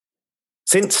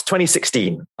Since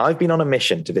 2016, I've been on a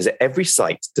mission to visit every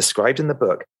site described in the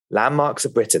book, Landmarks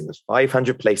of Britain, the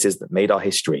 500 places that made our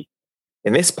history.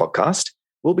 In this podcast,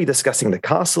 we'll be discussing the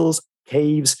castles,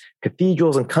 caves,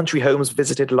 cathedrals, and country homes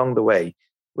visited along the way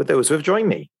with those who have joined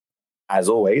me. As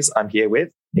always, I'm here with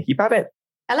Nikki Pavitt.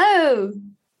 Hello.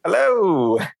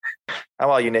 Hello.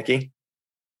 How are you, Nikki?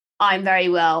 I'm very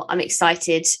well. I'm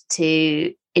excited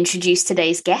to introduce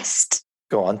today's guest.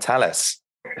 Go on, tell us.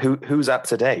 Who's up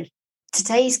today?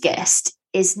 Today's guest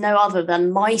is no other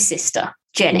than my sister,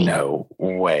 Jenny. No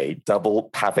way. Double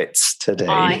Pavitts today.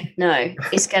 I know.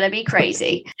 It's going to be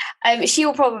crazy. She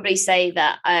will probably say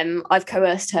that I've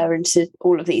coerced her into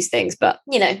all of these things, but,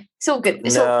 you know, it's all good.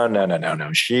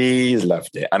 No. She's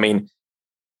loved it. I mean,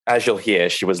 as you'll hear,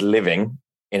 she was living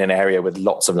in an area with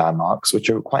lots of landmarks, which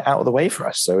are quite out of the way for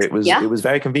us. So it was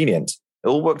very convenient. It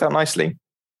all worked out nicely.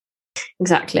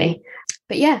 Exactly.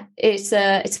 But yeah, it's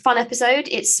a fun episode.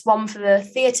 It's one for the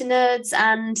theatre nerds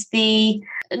and the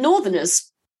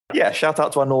Northerners. Yeah, shout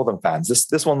out to our Northern fans.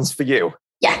 This one's for you.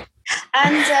 Yeah.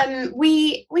 And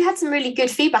we had some really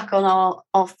good feedback on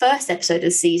our first episode of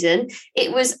the season.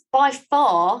 It was by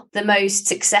far the most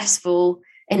successful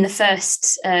in the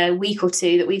first week or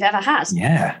two that we've ever had.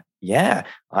 Yeah.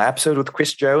 Our episode with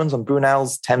Chris Jones on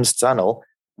Brunel's Thames Tunnel.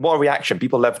 What a reaction.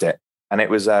 People loved it. And it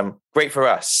was great for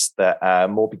us that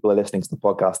more people are listening to the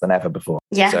podcast than ever before.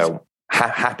 Yeah. So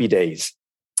happy days.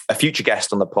 A future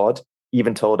guest on the pod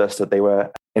even told us that they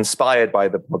were inspired by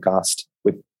the podcast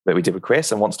that we did with Chris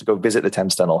and wants to go visit the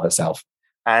Thames Tunnel herself.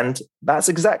 And that's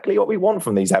exactly what we want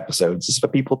from these episodes, is for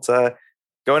people to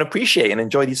go and appreciate and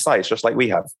enjoy these sites just like we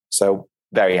have. So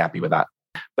very happy with that.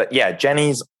 But yeah,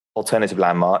 Jenny's alternative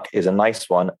landmark is a nice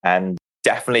one and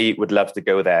definitely would love to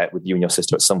go there with you and your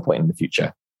sister at some point in the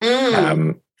future.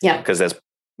 Yeah, because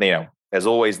there's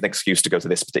always an excuse to go to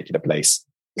this particular place.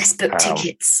 Let's book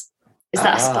tickets. Is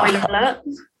that a spoiler alert?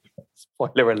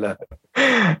 Spoiler alert.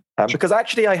 Because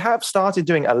actually, I have started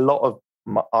doing a lot of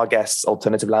our guests'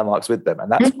 alternative landmarks with them,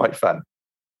 and that's quite fun.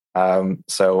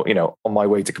 So on my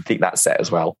way to complete that set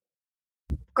as well.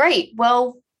 Great.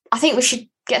 Well, I think we should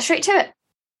get straight to it.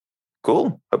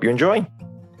 Cool. Hope you enjoy.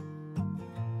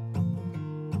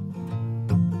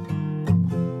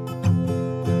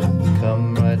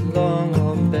 Come right along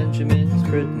on Benjamin's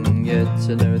Britain, get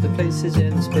to know the places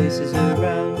and spaces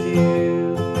around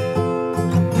you.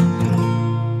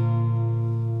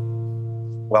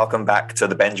 Welcome back to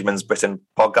the Benjamin's Britain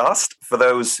podcast. For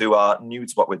those who are new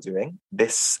to what we're doing,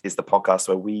 this is the podcast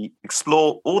where we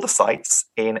explore all the sites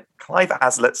in Clive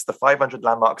Aslet's The 500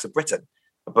 Landmarks of Britain,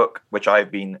 a book which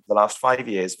I've been the last 5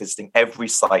 years visiting every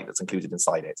site that's included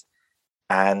inside it.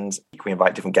 And we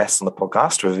invite different guests on the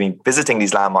podcast who have been visiting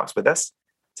these landmarks with us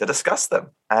to discuss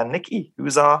them. And Nikki,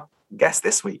 who's our guest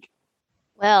this week?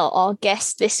 Well, our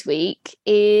guest this week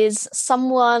is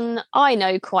someone I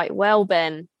know quite well,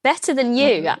 Ben. Better than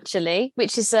you, actually,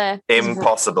 which is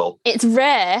impossible. It's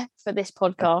rare for this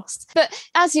podcast. But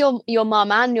as your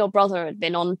mum and your brother had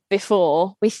been on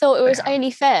before, we thought it was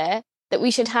only fair that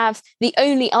we should have the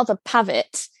only other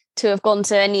Pavitt to have gone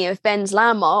to any of Ben's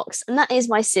landmarks, and that is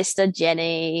my sister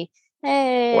Jenny.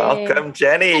 Hey, welcome,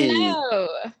 Jenny. Hello.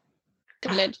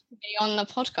 Privileged to be on the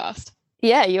podcast.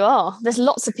 Yeah, you are. There's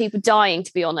lots of people dying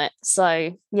to be on it,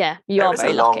 so yeah, you are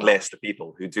very lucky. There's a long list of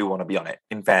people who do want to be on it.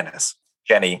 In fairness,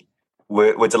 Jenny,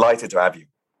 we're delighted to have you.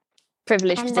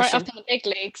 Privileged position. Right up in the big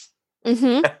leagues.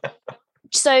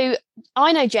 So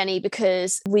I know Jenny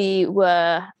because we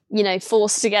were,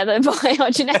 forced together by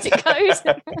our genetic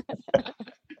code.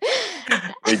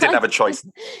 We didn't have a choice.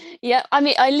 Yeah, I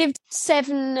mean, I lived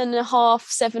 7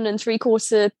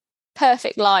 3/4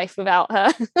 perfect life without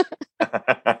her.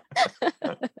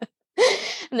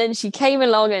 And then she came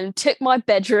along and took my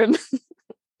bedroom.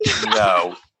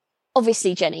 No.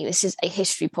 Obviously, Jenny, this is a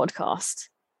history podcast.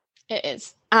 It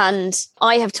is. And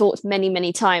I have talked many,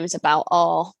 many times about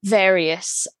our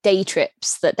various day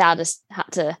trips that Dad has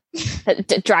had to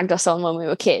dragged us on when we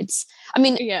were kids. I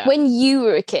mean, when you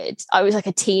were a kid, I was like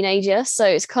a teenager, so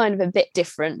it's kind of a bit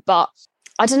different. But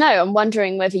I don't know, I'm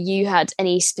wondering whether you had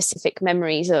any specific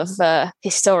memories of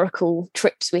historical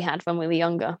trips we had when we were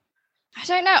younger. I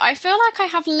don't know. I feel like I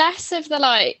have less of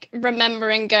the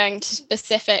remembering going to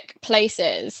specific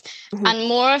places and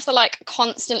more of the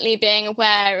constantly being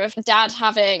aware of Dad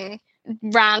having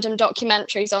random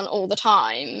documentaries on all the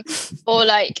time, or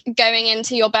going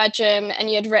into your bedroom and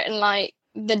you had written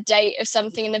the date of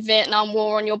something in the Vietnam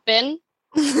War on your bin.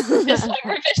 Just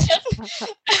revision.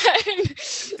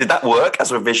 Did that work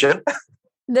as revision?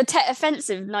 The Tet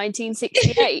Offensive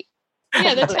 1968.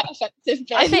 Yeah, the Tet Offensive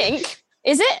bin. I think.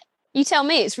 Is it? You tell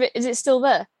me. Is it still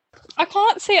there? I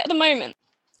can't see it at the moment.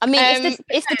 I mean,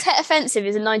 if the Tet Offensive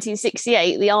is in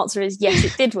 1968, the answer is yes,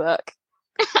 it did work.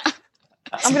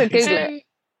 I'm going to Google it.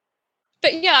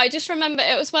 But yeah, I just remember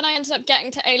it was when I ended up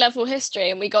getting to A-level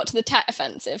history and we got to the Tet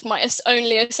Offensive. My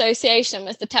only association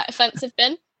was the Tet Offensive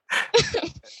bin.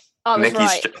 I was Nikki's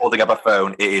right. holding up a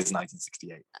phone. It is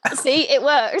 1968. See, it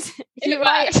worked. It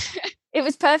worked. It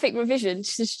was perfect revision.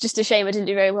 It's just a shame I didn't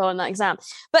do very well on that exam.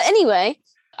 But anyway,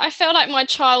 I feel like my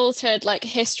childhood like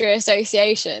history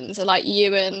associations are like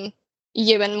you and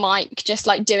Mike just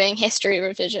like doing history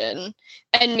revision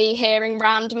and me hearing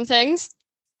random things,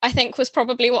 I think was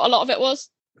probably what a lot of it was.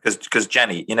 Because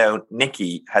Jenny, you know,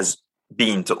 Nikki has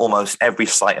been to almost every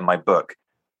site in my book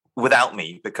without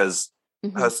me, because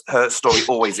her story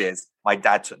always is, my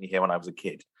dad took me here when I was a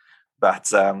kid. But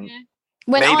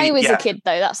when I was a kid,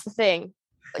 though, that's the thing.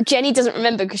 Jenny doesn't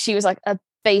remember because she was like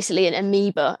basically an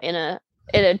amoeba in a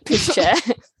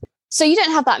pushchair. So you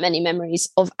don't have that many memories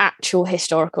of actual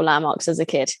historical landmarks as a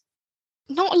kid?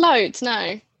 Not loads,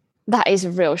 no. That is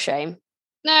a real shame.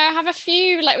 No, I have a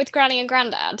few like with Granny and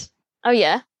Grandad. Oh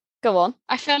yeah? Go on.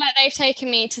 I feel like they've taken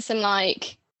me to some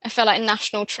like, I feel like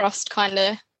National Trust kind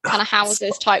of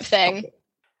houses type thing.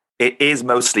 It is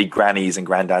mostly grannies and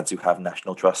granddads who have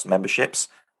National Trust memberships.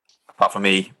 Apart from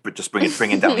me, but just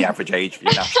bringing down the average age for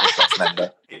your National Trust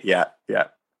member. Yeah.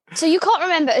 So you can't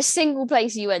remember a single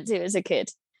place you went to as a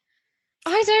kid?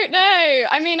 I don't know.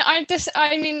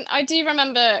 I do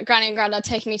remember Granny and Grandad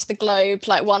taking me to the Globe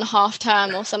like one half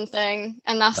term or something,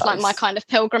 and that's like my kind of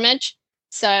pilgrimage.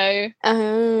 So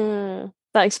that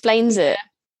explains it.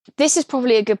 This is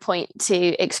probably a good point to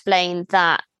explain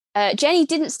that Jenny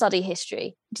didn't study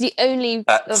history. The only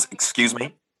excuse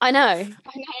me. I know.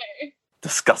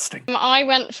 Disgusting. I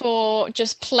went for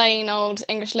just plain old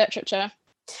English literature.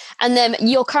 And then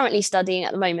you're currently studying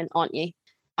at the moment, aren't you?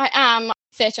 I am.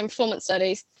 Theatre and performance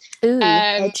studies. Ooh,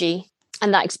 edgy.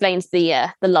 And that explains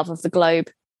the love of the Globe.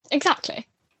 Exactly.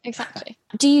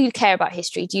 Do you care about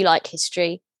history? Do you like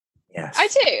history? Yes. I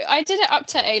do. I did it up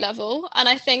to A-level, and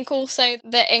I think also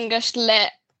the English lit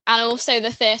and also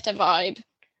the theatre vibe,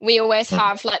 we always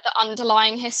have like the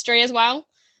underlying history as well.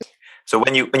 So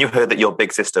when you heard that your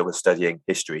big sister was studying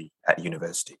history at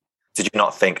university, did you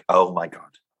not think, oh my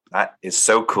God, that is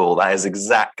so cool. That is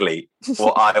exactly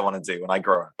what I want to do when I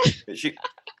grow up.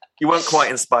 You weren't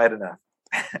quite inspired enough.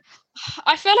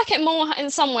 I feel like it more in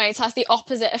some ways has the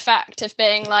opposite effect of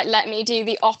being like, let me do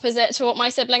the opposite to what my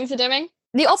siblings are doing.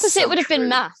 The opposite would have been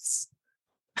maths.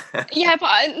 Yeah,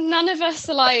 but none of us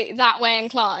are like that way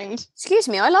inclined. Excuse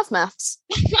me, I love maths.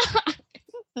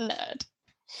 Nerd.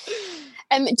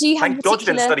 Thank Do you have God you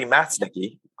particular... didn't study maths,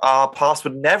 Nikki. Our paths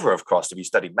would never have crossed if you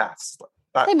studied maths.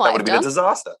 That would have been a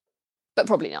disaster. But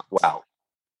probably not. Wow.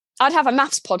 I'd have a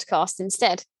maths podcast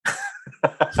instead.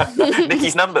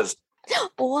 Nikki's numbers.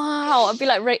 Wow, I'd be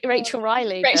like Rachel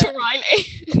Riley.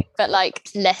 But like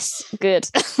less good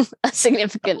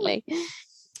significantly.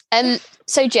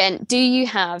 So Jen, do you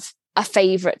have a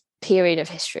favourite period of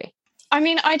history? I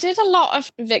mean, I did a lot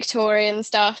of Victorian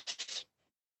stuff,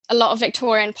 a lot of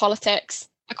Victorian politics.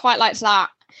 I quite liked that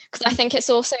because I think it's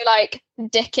also like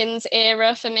Dickens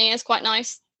era for me is quite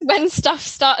nice. When stuff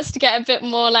starts to get a bit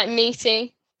more like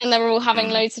meaty and they're all having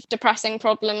loads of depressing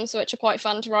problems, which are quite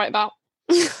fun to write about.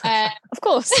 Of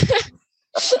course.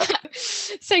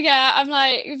 So yeah, I'm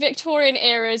like Victorian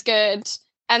era is good,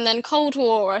 and then Cold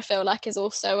War I feel like is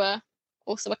also a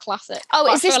classic. Oh,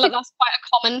 but I feel like that's quite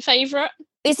a common favourite.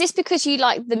 Is this because you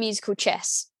like the musical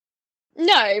Chess?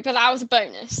 No, but that was a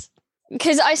bonus.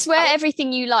 Because I swear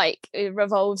everything you like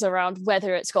revolves around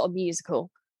whether it's got a musical.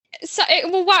 So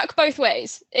it will work both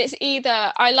ways. It's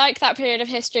either I like that period of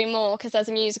history more because there's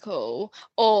a musical,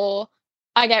 or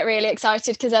I get really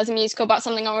excited because there's a musical about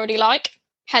something I already like.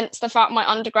 Hence the fact my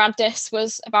undergrad diss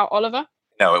was about Oliver.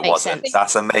 No, it wasn't.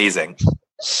 That's amazing.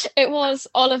 It was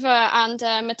Oliver and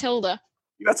Matilda.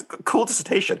 That's a cool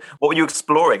dissertation. What were you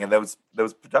exploring in those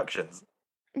productions?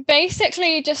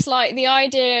 Basically, just like the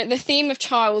idea, the theme of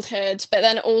childhood, but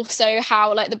then also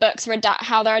how like the books are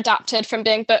how they're adapted from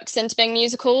being books into being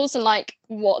musicals, and like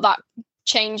what that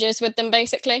changes with them,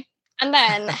 basically. And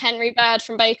then Henry Bird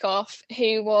from Bake Off,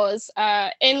 who was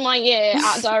in my year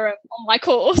at Durham on my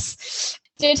course,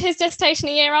 did his dissertation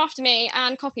a year after me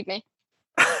and copied me.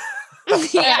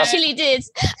 He actually did.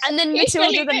 And then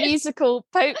Matilda the musical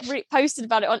posted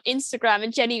about it on Instagram,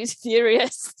 and Jenny was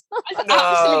furious. I was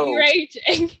absolutely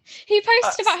raging. He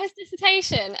posted about his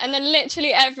dissertation, and then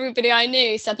literally everybody I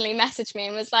knew suddenly messaged me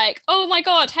and was like, oh my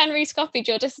God, Henry's copied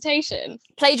your dissertation.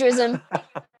 Plagiarism.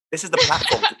 This is the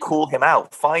platform to call him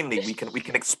out. Finally, we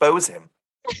can expose him.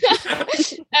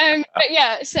 But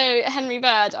yeah, so Henry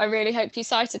Bird, I really hope you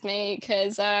cited me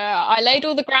because I laid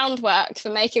all the groundwork for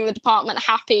making the department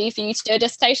happy for you to do a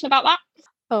dissertation about that.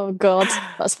 Oh God,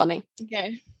 that's funny.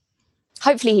 Okay.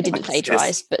 Hopefully he didn't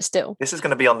plagiarise, but still. This is going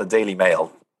to be on the Daily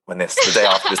Mail when the day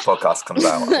after this podcast comes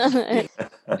out.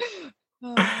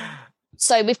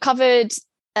 So we've covered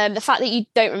the fact that you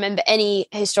don't remember any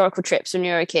historical trips when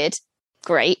you were a kid.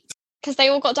 Great. Because they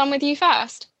all got done with you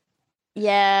first.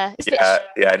 Yeah.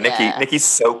 Nikki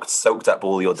soaked up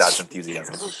all your dad's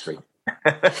enthusiasm for history.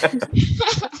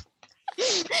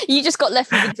 You just got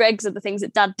left with the dregs of the things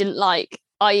that Dad didn't like,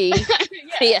 i.e.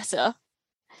 theatre.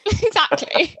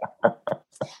 Exactly.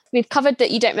 We've covered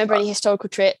that you don't remember any historical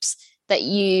trips, that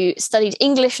you studied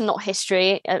English and not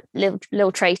history, a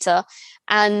little traitor,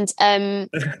 and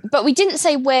but we didn't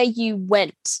say where you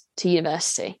went to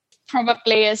university.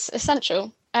 Probably is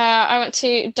essential. I went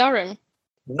to Durham.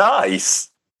 Nice.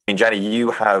 I mean, Jenny,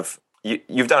 you've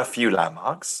done a few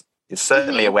landmarks. You're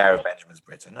certainly aware of Benjamin's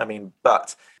Britain. I mean,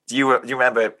 but do you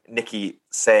remember Nikki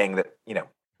saying that, you know,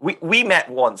 we met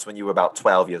once when you were about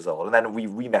 12 years old, and then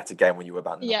we met again when you were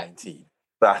about 19.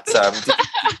 But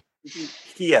did you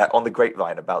hear on the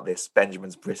grapevine about this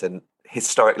Benjamin's Britain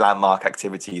historic landmark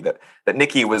activity that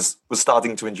Nikki was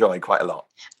starting to enjoy quite a lot?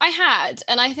 I had,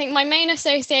 and I think my main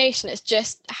association is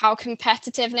just how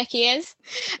competitive Nikki is.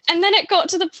 And then it got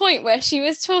to the point where she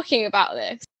was talking about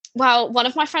this. Well, one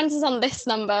of my friends is on this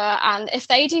number, and if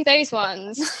they do those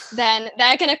ones, then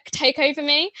they're going to take over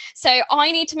me. So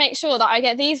I need to make sure that I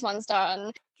get these ones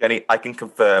done. Jenny, I can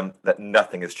confirm that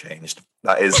nothing has changed.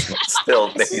 That is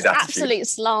still Nikki's attitude. Absolute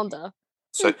slander.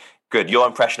 So good. Your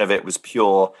impression of it was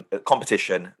pure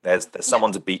competition. There's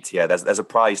someone to beat here. There's a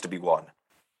prize to be won.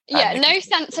 Yeah, no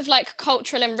sense of like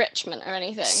cultural enrichment or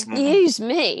anything. Use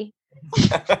me.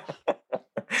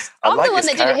 I'm the one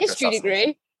that did a history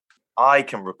degree. I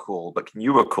can recall, but can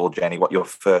you recall, Jenny, what the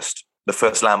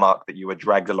first landmark that you were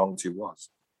dragged along to was?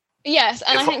 Yes,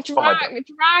 and I think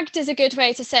dragged is a good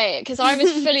way to say it, because I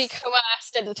was fully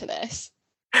coerced into this.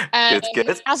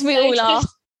 Good. As we all are.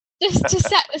 Just to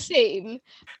set the scene,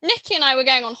 Nikki and I were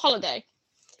going on holiday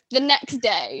the next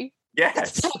day.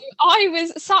 Yes. So I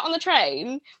was sat on the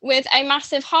train with a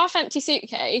massive half-empty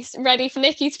suitcase ready for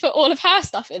Nikki to put all of her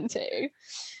stuff into.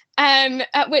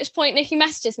 At which point Nikki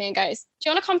messages me and goes, "Do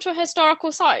you want to come to a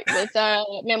historical site with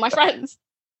me and my friends?"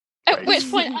 At which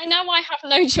point I know I have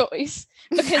no choice,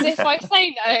 because if I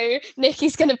say no,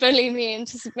 Nikki's going to bully me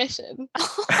into submission.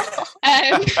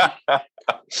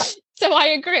 So I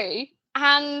agree.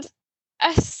 And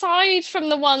aside from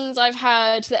the ones I've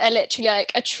heard that are literally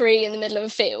like a tree in the middle of a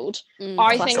field,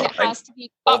 I think it has to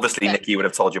be obviously Nikki would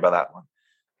have told you about that one.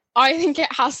 I think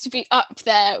it has to be up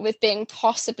there with being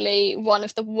possibly one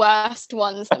of the worst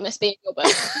ones that must be in your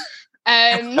book.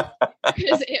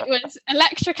 Because it was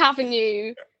Electric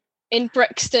Avenue in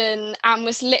Brixton and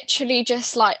was literally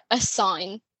just like a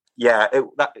sign. Yeah,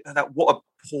 what a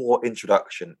poor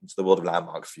introduction into the world of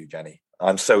landmarks for you, Jenny.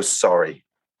 I'm so sorry.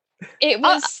 It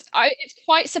was. It's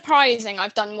quite surprising.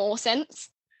 I've done more since.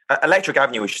 Electric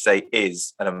Avenue, we should say,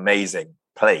 is an amazing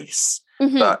place,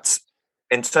 but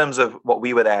in terms of what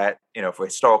we were there, you know, for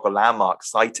historical landmark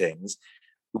sightings,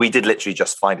 we did literally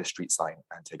just find a street sign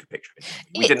and take a picture of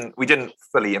it. We didn't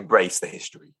fully embrace the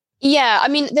history. Yeah, I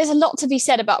mean, there's a lot to be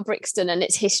said about Brixton and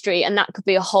its history, and that could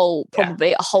be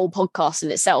probably a whole podcast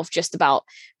in itself just about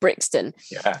Brixton.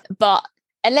 Yeah. But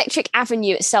Electric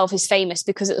Avenue itself is famous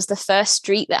because it was the first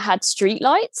street that had street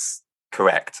lights.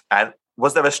 Correct. And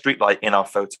was there a street light in our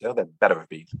photo? There better have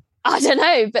been. I don't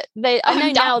know, but I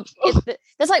know now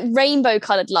there's like rainbow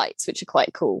coloured lights, which are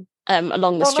quite cool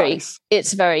along the street. Nice.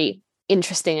 It's a very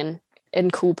interesting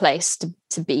and cool place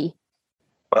to be.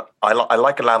 But I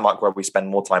like a landmark where we spend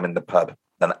more time in the pub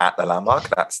than at the landmark.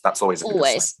 That's always a good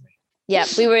always. Yeah,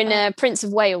 we were in Prince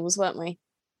of Wales, weren't we?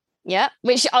 Yeah,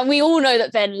 which we all know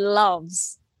that Ben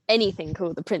loves anything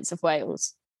called the Prince of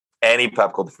Wales. Any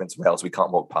pub called the Prince of Wales, we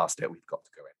can't walk past it. We've got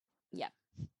to go in. Yeah.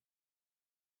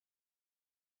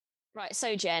 Right,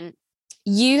 so Jen,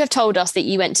 you have told us that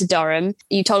you went to Durham.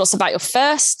 You told us about your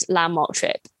first landmark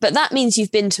trip, but that means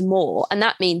you've been to more, and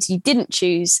that means you didn't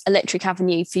choose Electric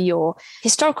Avenue for your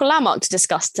historical landmark to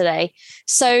discuss today.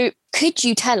 So could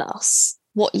you tell us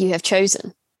what you have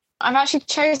chosen? I've actually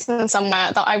chosen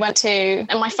somewhere that I went to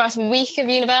in my first week of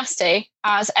university,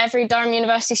 as every Durham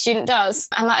University student does,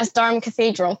 and that is Durham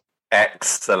Cathedral.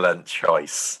 Excellent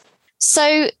choice.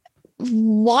 So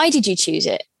why did you choose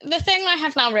it? The thing I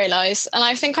have now realised, and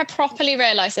I think I properly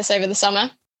realised this over the summer,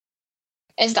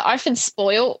 is that I've been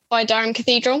spoiled by Durham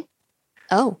Cathedral.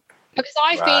 Oh. Because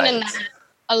I've been in there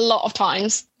a lot of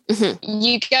times.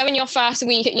 You go in your first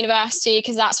week at university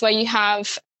because that's where you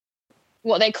have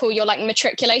what they call your like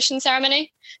matriculation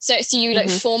ceremony. So it's you like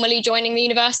formally joining the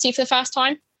university for the first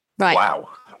time. Right. Wow.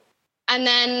 And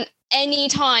then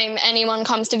anytime anyone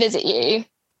comes to visit you,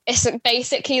 it's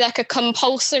basically like a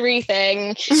compulsory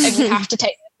thing if you have to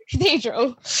take the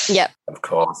cathedral. Yep. Of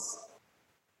course.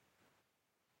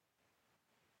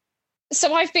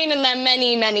 So I've been in there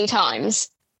many, many times.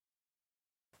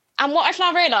 And what I've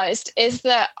now realised is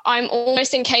that I'm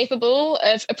almost incapable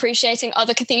of appreciating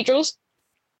other cathedrals.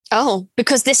 Oh,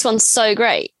 because this one's so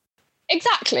great.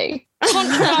 Exactly.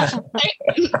 Controversial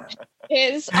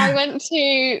is I went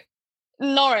to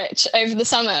Norwich over the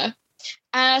summer and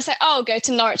I was like, oh, go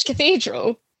to Norwich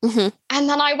Cathedral. And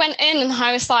then I went in and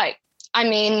I was like, I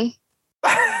mean...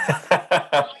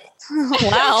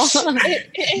 Wow.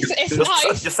 It's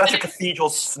nice. You're such a cathedral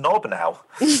snob now.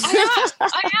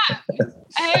 I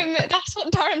am. That's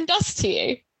what Durham does to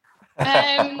you.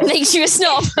 Makes you a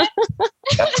snob.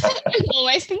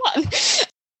 Always the one.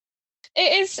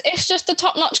 It's just a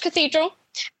top-notch cathedral.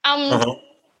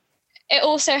 It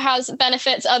also has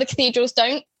benefits other cathedrals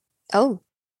don't. Oh.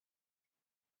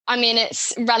 I mean,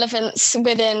 its relevance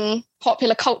within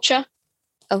popular culture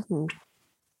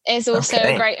is also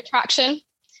a great attraction.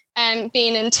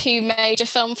 Being in 2 major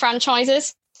film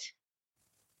franchises.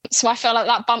 So I feel like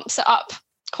that bumps it up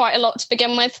quite a lot to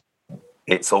begin with.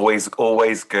 It's always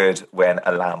good when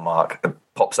a landmark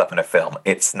pops up in a film.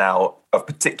 It's now of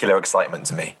particular excitement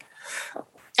to me.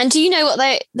 And do you know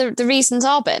what the reasons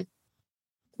are, Ben?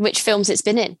 Which films it's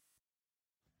been in?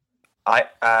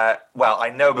 I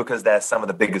know because they're some of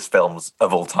the biggest films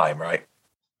of all time, right?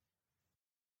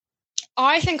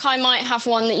 I think I might have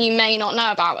one that you may not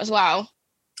know about as well.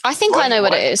 I think I know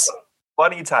what it is. Why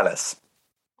don't you tell us?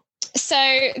 So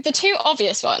the 2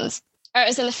 obvious ones are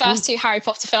in the first 2 Harry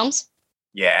Potter films.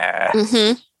 Yeah.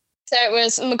 So it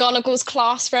was McGonagall's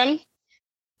classroom.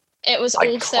 It was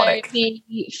also the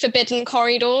Forbidden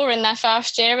Corridor in their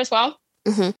first year as well.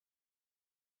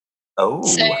 Oh.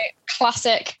 So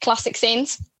classic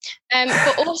scenes.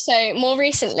 But also more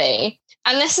recently,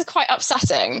 and this is quite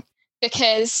upsetting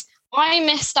because I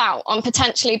missed out on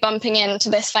potentially bumping into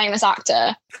this famous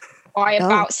actor by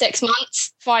about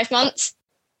 5 months.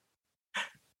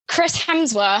 Chris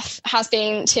Hemsworth has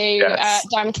been to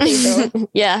Durham Cathedral.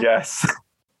 Yes.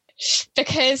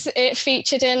 Because it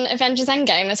featured in Avengers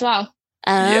Endgame as well.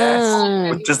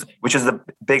 Yes. Which is the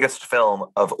biggest film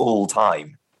of all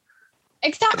time.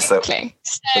 Exactly.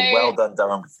 So well done,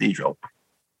 Durham Cathedral.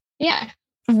 Yeah.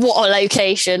 What a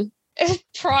location.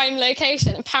 Prime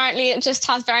location. Apparently it just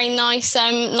has very nice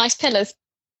pillars.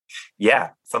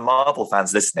 Yeah, for Marvel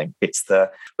fans listening, it's the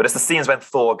scenes when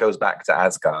Thor goes back to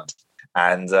Asgard.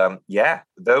 And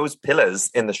those pillars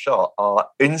in the shot are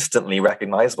instantly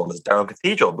recognizable as Durham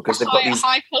Cathedral because they've got these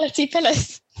high quality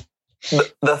pillars.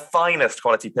 The finest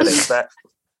quality pillars that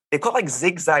they've got like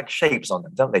zigzag shapes on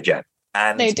them, don't they, Jen?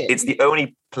 And they do. It's the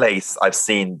only place I've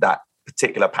seen that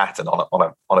particular pattern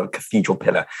on a cathedral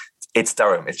pillar. It's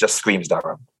Durham. It just screams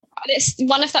Durham. It's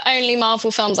one of the only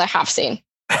Marvel films I have seen.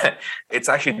 It's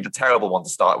actually the terrible one to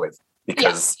start with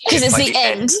because it's like the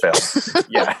end film.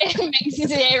 Yeah, it makes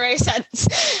 0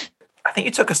 sense. I think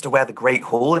you took us to where the Great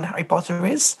Hall in Harry Potter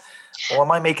is, or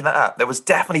am I making that up? There was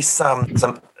definitely some.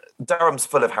 Durham's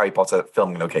full of Harry Potter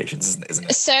filming locations, isn't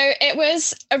it? So it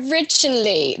was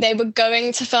originally they were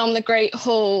going to film the Great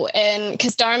Hall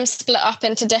because Durham split up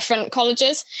into different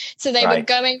colleges. So they were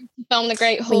going to film the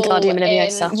Great Hall in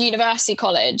University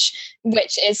College,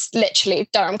 which is literally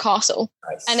Durham Castle.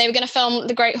 Nice. And they were going to film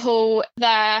the Great Hall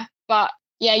there, but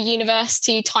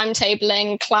university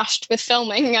timetabling clashed with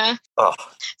filming.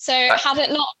 So had it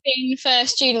not been for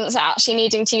students actually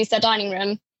needing to use their dining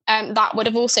room, that would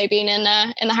have also been in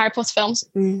the Harry Potter films.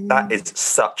 That is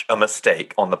such a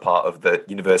mistake on the part of the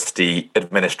university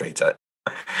administrator.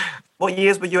 What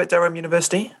years were you at Durham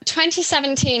University?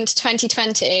 2017 to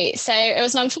 2020. So it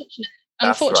was an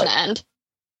unfortunate end.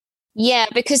 Yeah,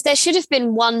 because there should have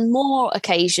been one more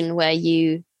occasion where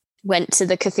you went to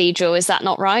the cathedral. Is that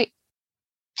not right?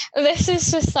 This is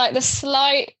just like the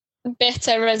slight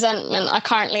bitter resentment I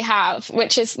currently have,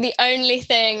 which is the only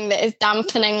thing that is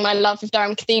dampening my love of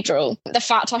Durham Cathedral. The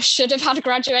fact I should have had a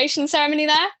graduation ceremony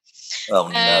there. Oh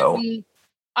no.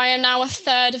 I am now a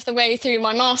third of the way through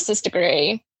my master's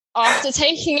degree after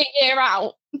taking a year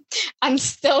out and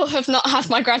still have not had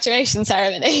my graduation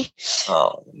ceremony.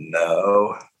 Oh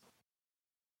no.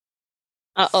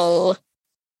 Uh-oh.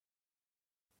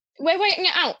 We're waiting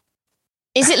it out.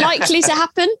 Is it likely to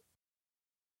happen?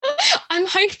 I'm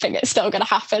hoping it's still going to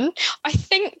happen. I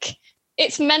think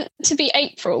it's meant to be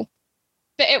April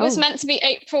But it was meant to be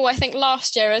April, I think,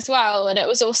 last year as well. And it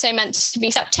was also meant to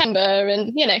be September.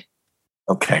 And,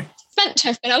 Okay. It's meant to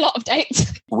have been a lot of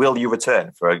dates. Will you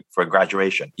return for a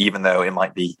graduation, even though it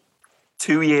might be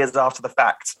 2 years after the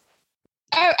fact?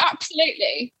 Oh,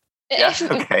 absolutely. Yeah?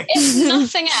 Okay. If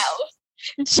nothing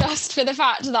else, just for the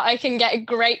fact that I can get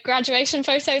great graduation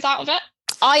photos out of it.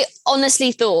 I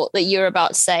honestly thought that you were about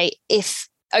to say, if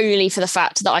only for the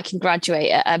fact that I can graduate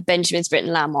at a Benjamin's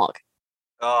Britten landmark.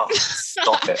 Oh,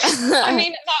 stop it. I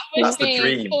mean, that would the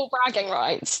dream. be full bragging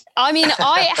rights. I mean,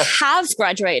 I have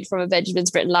graduated from a Benjamin's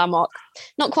Britten landmark.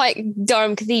 Not quite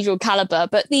Durham Cathedral caliber,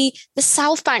 but the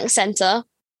South Bank Centre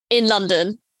in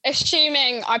London.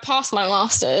 Assuming I pass my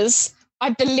masters,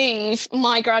 I believe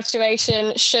my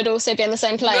graduation should also be in the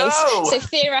same place. No! So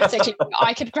theoretically,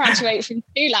 I could graduate from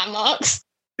 2 landmarks.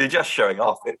 You're just showing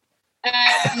off.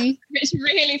 Which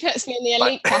really puts me in the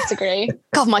elite category.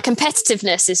 God, my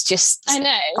competitiveness is just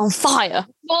on fire.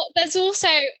 Well, there's also,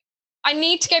 I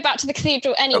need to go back to the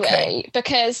cathedral anyway,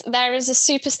 because there is a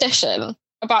superstition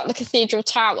about the cathedral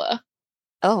tower.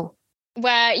 Oh.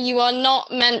 Where you are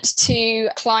not meant to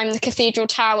climb the cathedral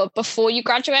tower before you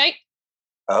graduate.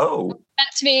 Oh.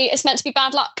 It's meant to be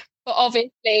bad luck. But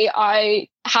obviously I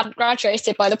hadn't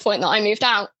graduated by the point that I moved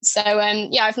out. So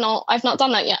I've not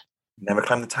done that yet. Never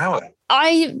climbed the tower.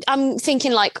 I'm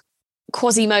thinking like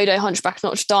Quasimodo, Hunchback of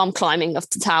Notre Dame climbing up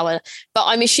the tower, but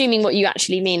I'm assuming what you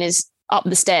actually mean is up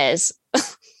the stairs.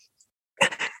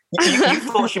 You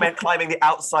thought she meant climbing the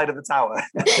outside of the tower.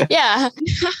 Yeah.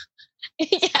 We're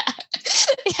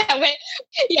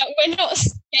not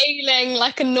scaling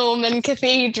like a Norman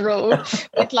cathedral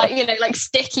with like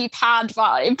sticky pad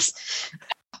vibes.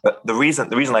 But the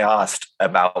reason I asked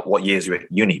about what years you were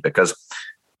at uni, because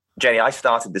Jenny, I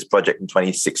started this project in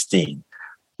 2016.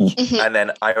 Mm-hmm. And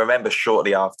then I remember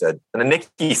shortly after, and then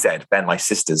Nikki said, Ben, my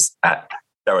sister's at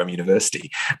Durham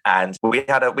University. And we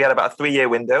had about a 3-year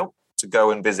window to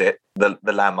go and visit the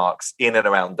landmarks in and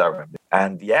around Durham.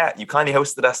 And yeah, you kindly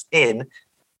hosted us in,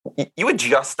 you had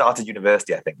just started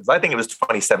university, I think. Because I think it was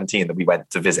 2017 that we went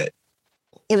to visit.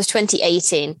 It was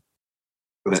 2018.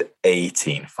 It was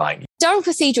 18, fine. Durham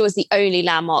Cathedral is the only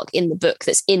landmark in the book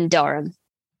that's in Durham.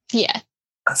 Yeah.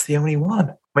 That's the only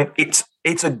one. I mean, it's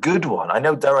a good one. I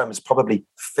know Durham is probably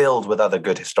filled with other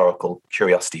good historical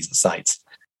curiosities and sites.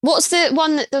 What's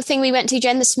the thing we went to,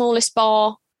 Jen? The smallest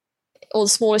bar or the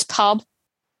smallest pub?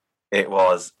 It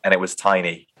was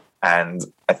tiny. And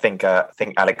I think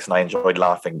Alex and I enjoyed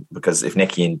laughing because if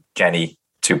Nikki and Jenny,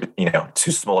 two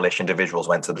smallish individuals,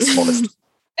 went to the smallest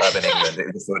pub in England, it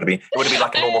would have been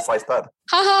like a normal sized pub.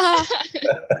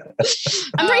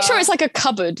 I'm pretty sure it's like a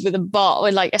cupboard with a bar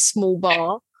or like a small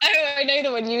bar. Oh, I know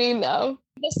the one you mean though.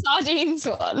 The sardines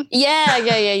one. Yeah.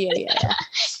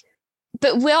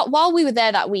 But while we were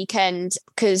there that weekend,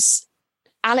 because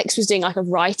Alex was doing like a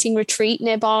writing retreat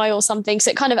nearby or something,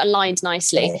 so it kind of aligned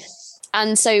nicely. Yeah.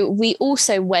 And so we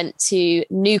also went to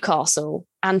Newcastle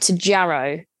and to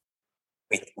Jarrow.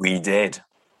 We did.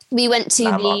 We went to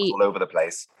all over the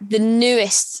place. The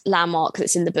newest landmark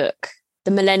that's in the book,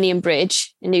 the Millennium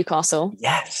Bridge in Newcastle.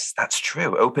 Yes, that's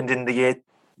true. Opened in the year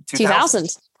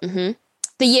 2000. Mm-hmm.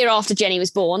 The year after Jenny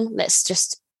was born. Let's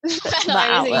just put that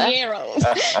out there. A year old.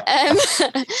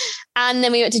 And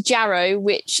then we went to Jarrow,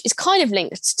 which is kind of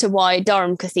linked to why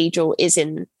Durham Cathedral is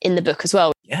in the book as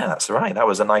well. Yeah, that's right. That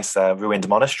was a nice ruined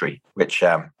monastery, which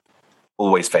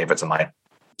always favourites of mine.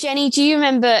 Jenny, do you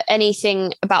remember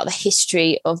anything about the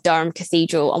history of Durham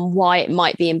Cathedral and why it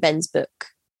might be in Ben's book?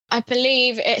 I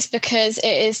believe it's because it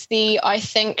is I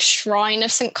think, shrine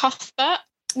of St. Cuthbert.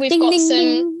 We've got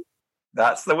some...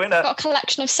 That's the winner. We've got a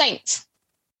collection of saints.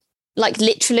 Like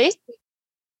literally?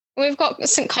 We've got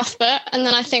St. Cuthbert, and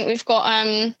then I think we've got,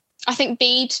 I think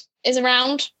Bede is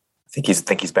around. I think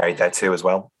he's buried there too as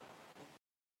well.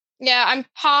 Yeah, I'm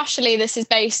partially, this is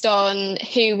based on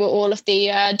who were all of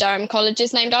the Durham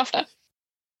colleges named after.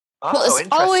 Oh,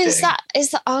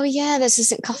 interesting. Oh yeah, there's a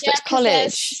St. Cuthbert's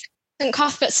College. St.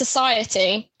 Cuthbert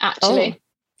Society, actually.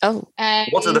 Oh.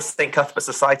 What does the St. Cuthbert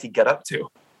Society get up to?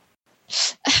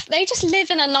 They just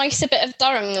live in a nicer bit of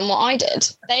Durham than what I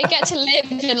did. They get to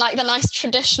live in like the nice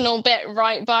traditional bit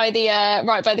right by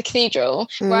the cathedral,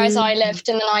 whereas I lived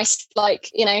in the nice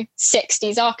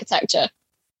 60s architecture.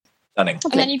 Stunning.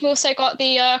 And then you've also got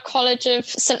the College of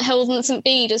St. Hilda and St.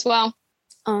 Bede as well.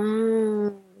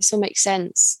 Oh, this all makes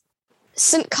sense.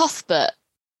 St. Cuthbert,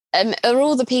 are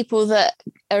all the people that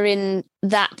are in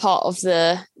that part of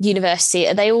the university,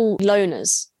 are they all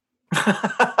loners?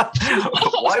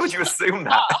 Why would you assume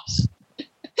that?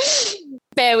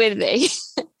 Bear with me.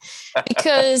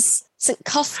 Because St.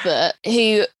 Cuthbert,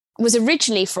 who was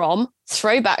originally from,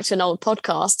 throwback to an old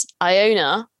podcast,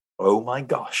 Iona. Oh my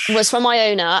gosh. Was from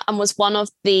Iona and was one of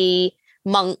the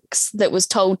monks that was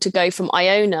told to go from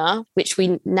Iona, which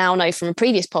we now know from a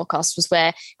previous podcast was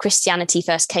where Christianity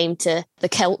first came to the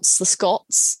Celts, the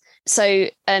Scots. So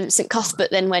St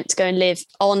Cuthbert then went to go and live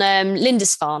on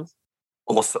Lindisfarne.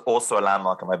 Also a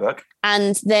landmark in my book.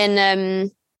 And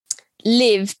then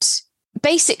lived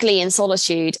basically in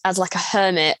solitude as like a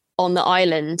hermit on the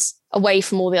island, away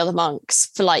from all the other monks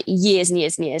for like years and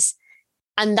years and years.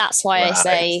 And that's why I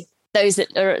say those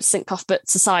that are at St Cuthbert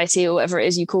Society or whatever it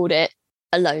is you called it,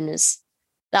 are loners.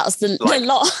 That was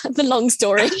the long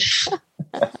story.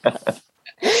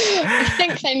 I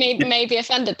think they may be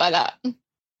offended by that. I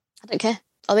don't care.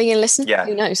 Are they going to listen? Yeah.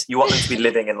 Who knows? You want them to be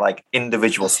living in like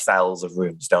individual cells of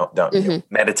rooms, don't you?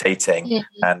 Meditating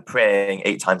and praying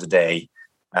 8 times a day.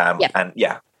 And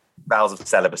vows of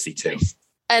celibacy too.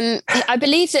 I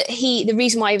believe that the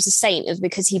reason why he was a saint is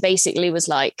because he basically was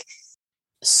like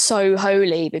so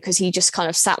holy, because he just kind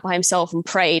of sat by himself and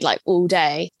prayed like all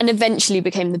day, and eventually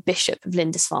became the bishop of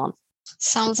Lindisfarne.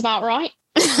 Sounds about right.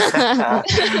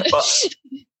 But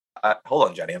hold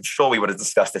on, Jenny. I'm sure we would have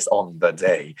discussed this on the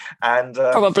day. And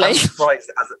probably. I'm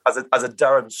surprised as a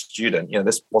Durham student,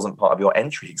 this wasn't part of your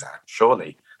entry exam.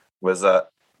 Surely was the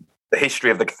history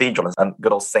of the cathedral and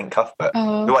good old St Cuthbert,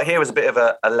 who I hear is a bit of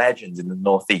a legend in the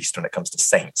northeast when it comes to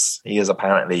saints. He is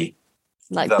apparently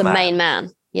like the main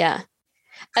man. Yeah.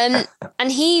 And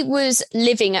he was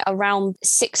living at around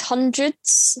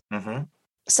 600s. Mm-hmm.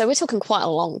 So we're talking quite a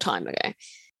long time ago.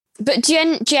 But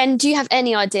Jen, do you have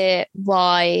any idea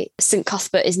why St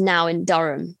Cuthbert is now in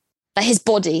Durham? Like his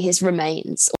body, his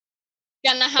remains?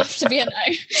 Gonna have to be a no.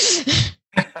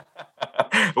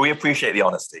 We appreciate the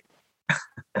honesty.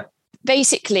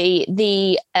 Basically,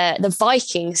 the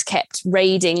Vikings kept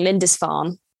raiding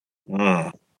Lindisfarne.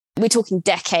 We're talking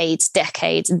decades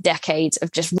and decades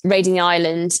of just raiding the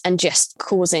island and just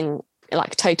causing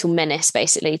like total menace,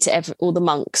 basically, to all the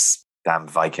monks. Damn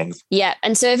Vikings. Yeah,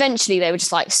 and so eventually they were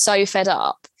just like so fed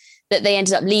up that they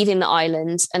ended up leaving the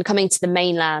island and coming to the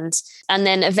mainland. And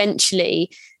then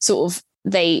eventually sort of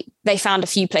they found a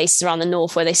few places around the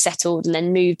north where they settled and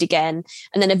then moved again,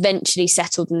 and then eventually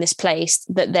settled in this place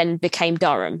that then became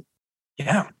Durham.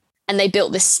 Yeah. And they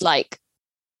built this like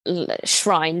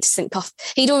shrine to St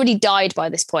Cuthbert. He'd already died by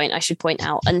this point, I should point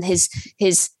out, and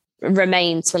his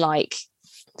remains were like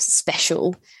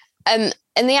special. And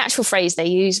the actual phrase they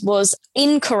used was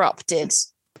incorrupted.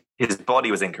 His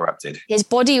body was incorrupted. His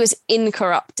body was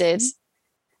incorrupted.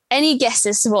 Any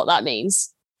guesses to what that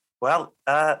means? Well,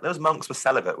 those monks were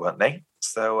celibate, weren't they?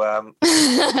 So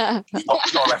not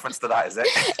a reference to that, is it?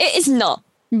 It is not,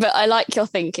 but I like your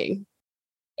thinking.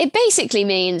 It basically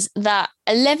means that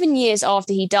 11 years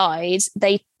after he died,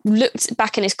 they looked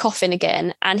back in his coffin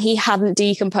again and he hadn't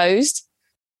decomposed.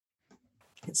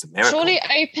 It's a miracle. Surely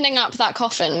opening up that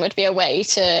coffin would be a way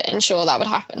to ensure that would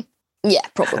happen. Yeah,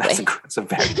 probably. That's a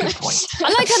very good point.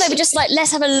 I like how they were just like,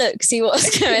 let's have a look, see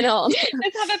what's going on.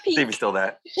 Let's have a peek. See if he's still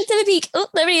there. Let's have a peek. Oh,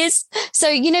 there he is. So,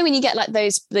 when you get like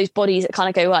those bodies that kind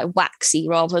of go like waxy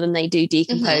rather than they do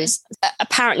decompose,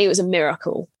 apparently it was a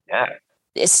miracle. Yeah.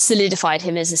 It solidified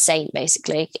him as a saint,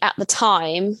 basically. At the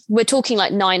time, we're talking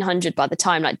like 900 by the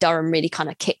time like Durham really kind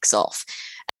of kicks off.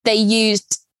 They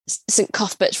used St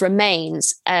Cuthbert's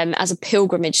remains as a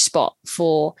pilgrimage spot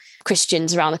for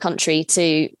Christians around the country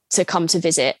to come to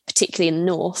visit, particularly in the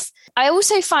north. I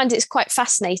also find it's quite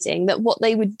fascinating that what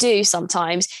they would do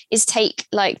sometimes is take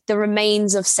like the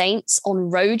remains of saints on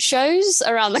road shows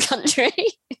around the country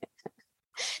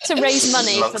to raise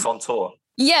money. Monks on tour.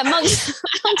 Yeah,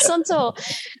 monks on tour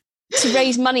to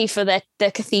raise money for their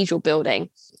cathedral building,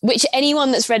 which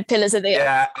anyone that's read Pillars of the Earth...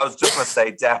 Yeah, I was just going to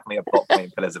say definitely a plot point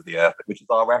in Pillars of the Earth, which is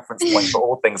our reference point for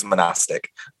all things monastic.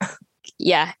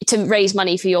 Yeah, to raise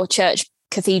money for your church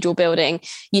cathedral building,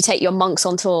 you take your monks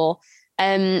on tour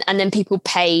and then people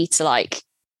pay to like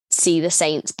see the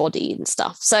saint's body and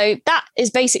stuff. So that is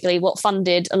basically what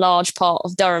funded a large part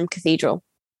of Durham Cathedral.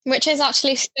 Which is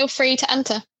actually still free to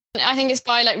enter. I think it's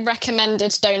by like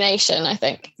recommended donation, I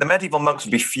think. The medieval monks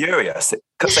would be furious.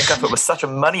 St Cuthbert was such a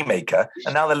moneymaker,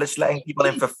 and now they're just letting people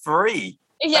in for free.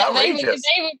 Yeah, they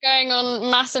were going on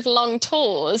massive long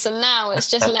tours, and now it's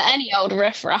just let any old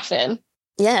riffraff in.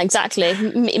 Yeah, exactly.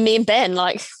 Me and Ben,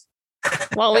 like,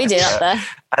 what we did up there.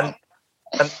 And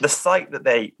the site that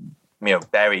they,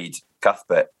 buried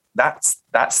Cuthbert, that's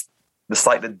the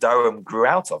site that Durham grew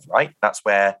out of, right? That's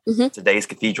where today's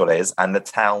cathedral is, and the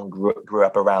town grew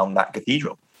up around that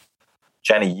cathedral.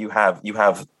 Jenny, you have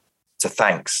to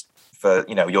thanks for,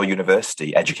 your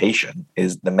university education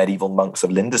is the medieval monks of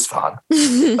Lindisfarne.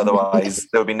 Otherwise,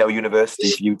 there would be no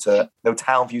no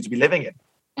town for you to be living in.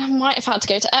 I might have had to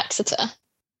go to Exeter.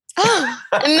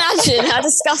 Imagine how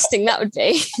disgusting that would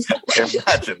be.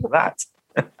 Imagine that.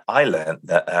 I learned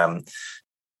that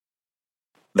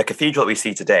the cathedral that we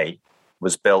see today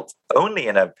was built only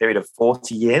in a period of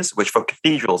 40 years, which for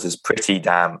cathedrals is pretty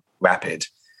damn rapid.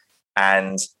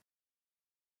 And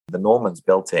the Normans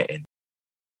built it in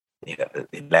the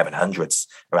 1100s,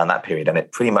 around that period, and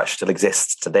it pretty much still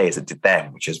exists today as it did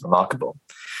then, which is remarkable.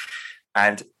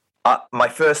 And my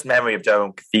first memory of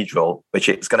Durham Cathedral, which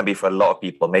it's going to be for a lot of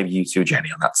people, maybe you too,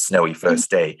 Jenny, on that snowy first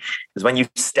day, is when you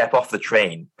step off the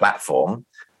train platform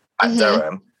at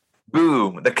Durham,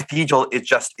 boom, the cathedral it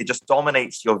just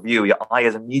dominates your view. Your eye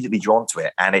is immediately drawn to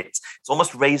it, and it's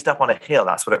almost raised up on a hill.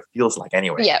 That's what it feels like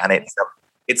anyway. Yeah. And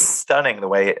it's stunning the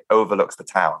way it overlooks the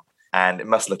town, and it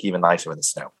must look even nicer in the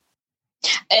snow.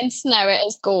 In snow, it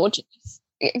is gorgeous.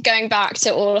 Going back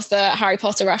to all of the Harry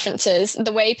Potter references,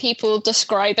 the way people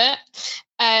describe it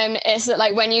is that,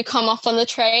 like, when you come off on the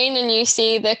train and you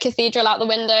see the cathedral out the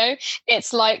window,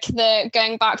 it's like the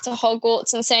going back to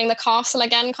Hogwarts and seeing the castle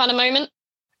again kind of moment.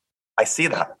 I see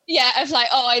that. Yeah, it's like,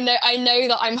 I know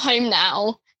that I'm home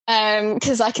now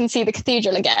because I can see the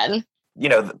cathedral again.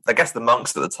 I guess the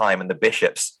monks at the time and the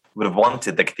bishops would have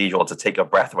wanted the cathedral to take your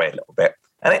breath away a little bit,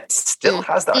 and it still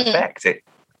has that effect.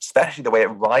 Especially the way it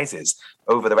rises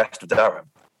over the rest of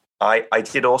Durham. I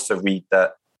did also read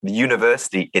that the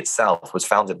university itself was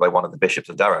founded by one of the bishops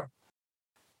of Durham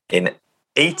in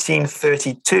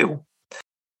 1832.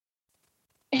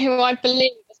 Who I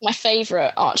believe is my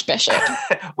favourite archbishop.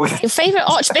 Your favourite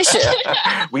archbishop?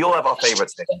 We all have our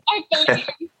favourites. I believe,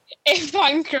 if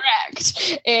I'm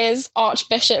correct, is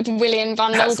Archbishop William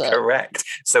Van Milden. That's correct.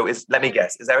 So let me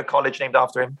guess, is there a college named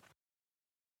after him?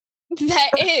 There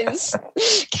is.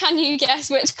 Can you guess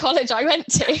which college I went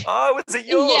to? Oh, was it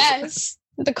yours? Yes.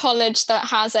 The college that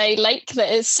has a lake that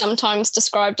is sometimes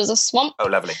described as a swamp. Oh,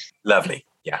 lovely. Lovely.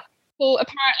 Yeah. Well,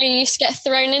 apparently used to get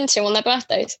thrown into on their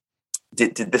birthdays.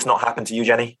 Did this not happen to you,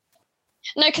 Jenny?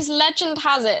 No, because legend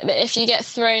has it that if you get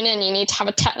thrown in, you need to have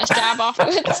a tetanus jab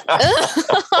afterwards.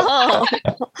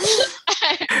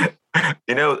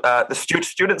 The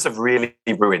students have really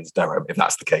ruined Durham, if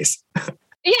that's the case.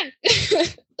 Yeah.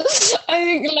 I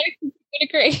think local people would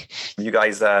agree. You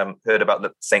guys heard about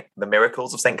the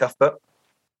miracles of St. Cuthbert?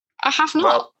 I have not.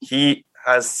 Well, he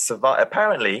has survived.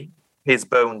 Apparently, his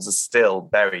bones are still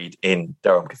buried in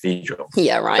Durham Cathedral.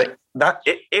 Yeah, right. But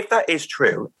if that is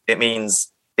true, it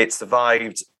means it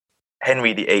survived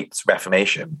Henry VIII's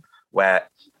Reformation, where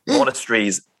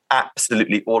monasteries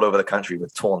absolutely all over the country were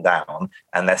torn down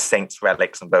and their saints'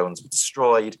 relics and bones were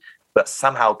destroyed. But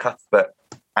somehow Cuthbert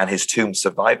and his tomb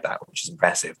survived that, which is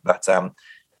impressive. But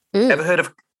ever heard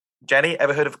of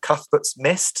Cuthbert's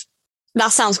Mist?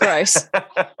 That sounds gross.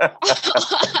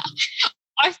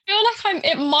 I feel like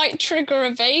it might trigger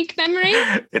a vague memory.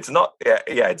 It's not. Yeah,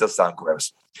 it does sound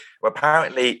gross. Well,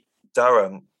 apparently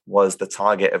Durham was the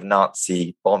target of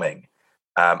Nazi bombing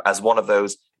as one of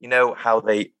those. You know how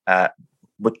they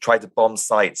would try to bomb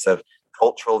sites of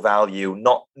cultural value,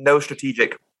 no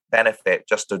strategic benefit,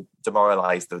 just to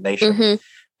demoralize the nation. Mm-hmm.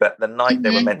 But the night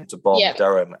they were meant to bomb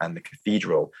Durham and the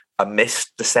cathedral, a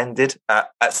mist ascended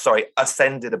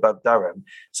above Durham.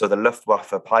 So the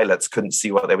Luftwaffe pilots couldn't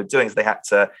see what they were doing. So they had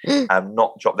to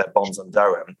not drop their bombs on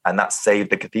Durham. And that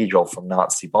saved the cathedral from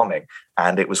Nazi bombing.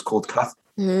 And it was called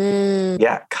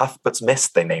Cuthbert's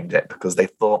Mist, they named it, because they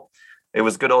thought it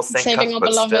was good old St.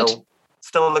 Cuthbert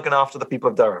still looking after the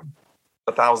people of Durham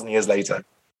 1,000 years later.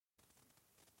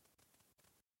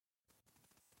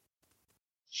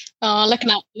 Oh, looking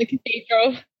at the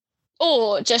cathedral.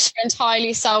 Or just for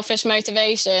entirely selfish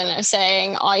motivation of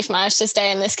saying, I've managed to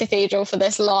stay in this cathedral for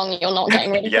this long, you're not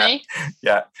getting rid of me.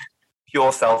 Yeah.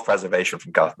 Pure self-preservation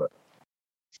from Cuthbert.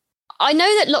 I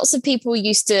know that lots of people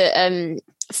used to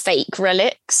fake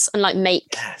relics and like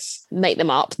make them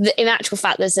up. In actual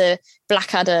fact, there's a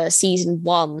Blackadder season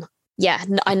 1. Yeah,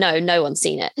 I know, no one's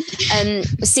seen it.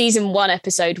 Season 1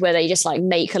 episode where they just like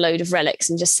make a load of relics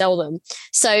and just sell them.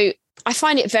 So I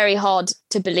find it very hard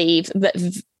to believe that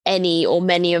any or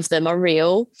many of them are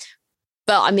real.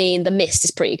 But I mean, the Mist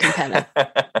is pretty compelling.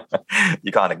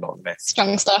 You can't ignore the Mist.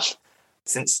 Strong stuff.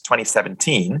 Since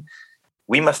 2017,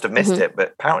 we must have missed it,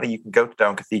 but apparently you can go to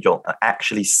Durham Cathedral and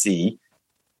actually see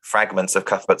fragments of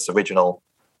Cuthbert's original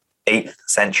 8th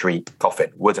century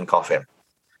coffin, wooden coffin.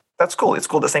 That's cool. It's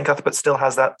cool that St. Cuthbert still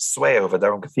has that sway over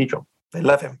Durham Cathedral. They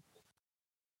love him.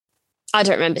 I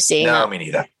don't remember seeing that. No, me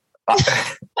neither.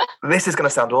 This is going to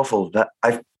sound awful, but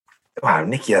wow,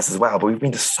 Nikki has as well, but we've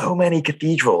been to so many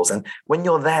cathedrals. And when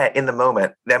you're there in the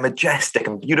moment, they're majestic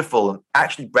and beautiful and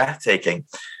actually breathtaking.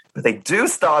 But they do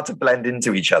start to blend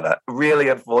into each other, really,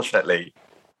 unfortunately.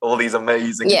 All these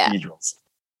amazing cathedrals.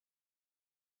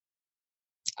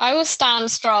 I will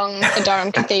stand strong for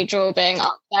Durham Cathedral being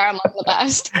up there among the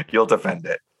best. You'll defend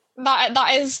it.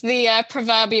 That is the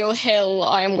proverbial hill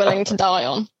I am willing to die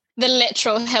on. The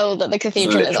literal hill that the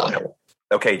cathedral is on. Hill.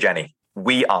 Okay, Jenny,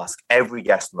 we ask every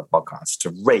guest on the podcast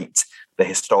to rate the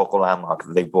historical landmark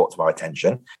that they've brought to our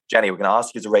attention. Jenny, we're going to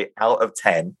ask you to rate out of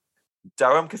 10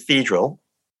 Durham Cathedral.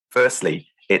 Firstly,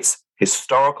 its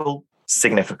historical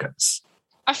significance.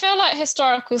 I feel like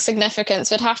historical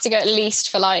significance would have to go at least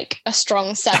for like a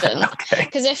strong 7.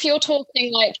 Because if you're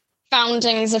talking like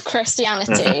foundings of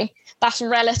Christianity, that's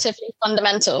relatively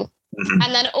fundamental.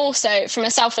 And then also from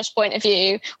a selfish point of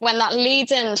view, when that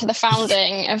leads into the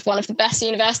founding of one of the best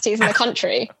universities in the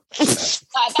country,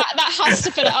 that has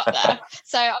to put it up there.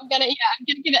 So I'm gonna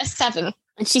give it a 7.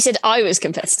 And she said I was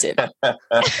competitive.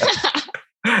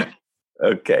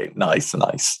 Okay, nice.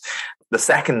 The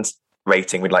second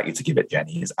rating we'd like you to give it,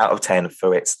 Jenny, is out of 10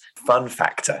 for its fun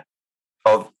factor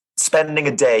of spending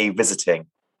a day visiting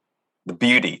the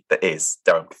beauty that is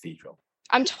Durham Cathedral.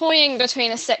 I'm toying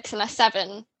between a 6 and a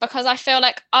 7 because I feel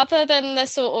like other than the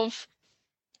sort of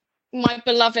my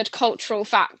beloved cultural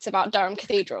facts about Durham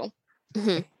Cathedral,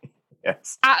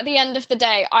 yes, at the end of the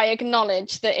day, I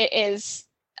acknowledge that it is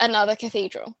another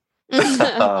cathedral.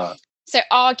 So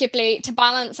arguably, to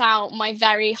balance out my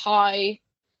very high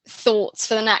thoughts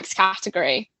for the next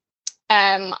category,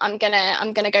 I'm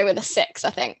gonna go with a 6, I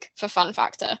think, for fun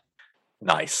factor.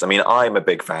 Nice. I mean, I'm a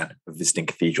big fan of visiting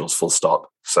cathedrals, full stop.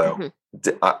 So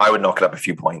I would knock it up a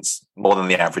few points, more than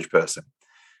the average person.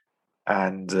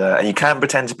 And you can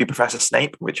pretend to be Professor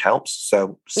Snape, which helps.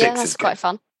 So 6 that's is quite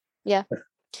fun. Yeah.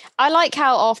 I like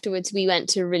how afterwards we went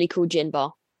to a really cool gin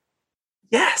bar.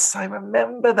 Yes, I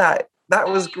remember that. That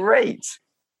was great.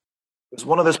 It was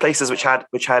one of those places which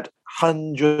had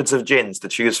hundreds of gins to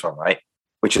choose from, right?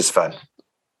 Which is fun.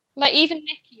 Like even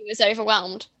Nikki was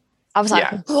overwhelmed. I was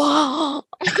like, whoa!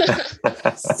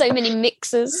 So many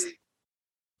mixers.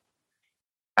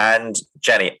 And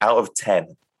Jenny, out of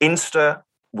 10,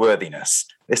 Insta-worthiness.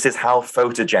 This is how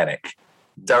photogenic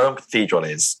Durham Cathedral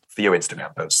is for your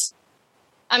Instagram posts.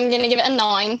 I'm going to give it a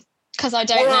 9 because I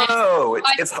don't know. Oh,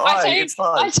 it's high. It's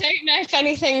high. I don't know if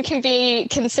anything can be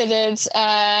considered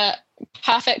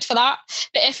perfect for that.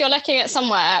 But if you're looking at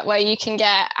somewhere where you can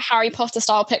get Harry Potter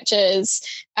style pictures,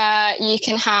 you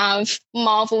can have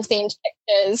Marvel themed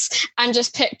pictures and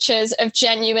just pictures of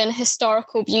genuine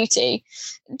historical beauty.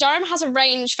 Durham has a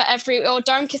range for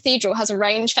Durham Cathedral has a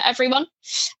range for everyone.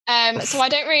 So I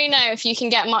don't really know if you can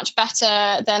get much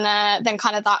better than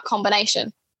kind of that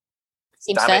combination.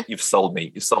 Seems Damn fair. it, you've sold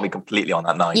me. You've sold me completely on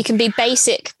that 9. You can be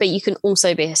basic, but you can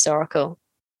also be historical.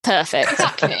 Perfect.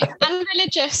 Exactly. And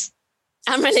religious.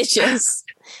 And religious.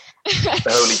 The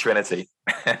Holy Trinity.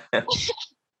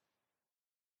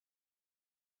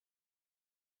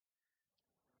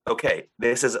 Okay,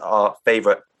 this is our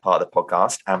favourite part of the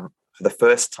podcast. And for the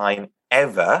first time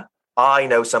ever, I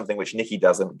know something which Nikki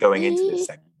doesn't going into this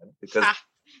segment, because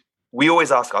we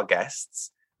always ask our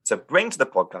guests to bring to the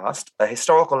podcast a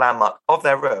historical landmark of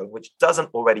their own, which doesn't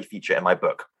already feature in my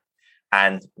book.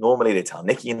 And normally they tell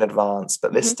Nikki in advance,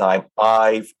 but this time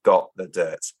I've got the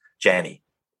dirt. Jenny,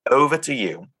 over to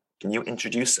you. Can you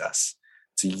introduce us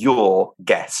to your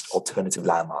guest alternative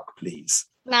landmark, please?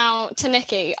 Now, to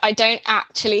Nikki, I don't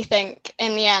actually think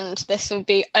in the end this will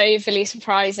be overly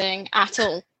surprising at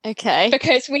all. Okay.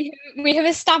 Because we have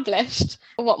established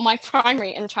what my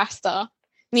primary interests are.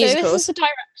 Musicals. So this is the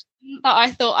direction that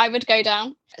I thought I would go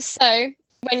down. So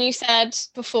when you said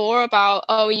before about,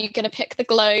 are you going to pick the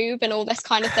Globe and all this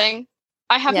kind of thing,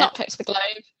 I have not picked the Globe.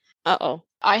 Uh-oh.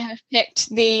 I have picked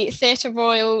the Theatre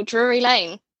Royal Drury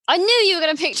Lane. I knew you were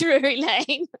going to pick Drury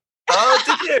Lane. Oh,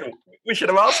 did you? We should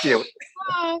have asked you.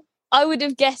 I would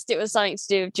have guessed it was something to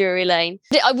do with Drury Lane.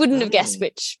 I wouldn't have guessed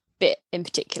which bit in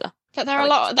particular. But there are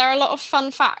a lot of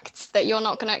fun facts that you're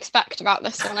not going to expect about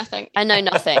this one, I think. I know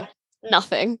nothing.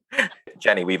 Nothing.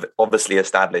 Jenny, we've obviously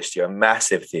established you're a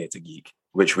massive theatre geek,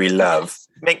 which we love.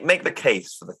 Make the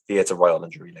case for the Theatre Royal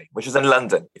and Drury Lane, which is in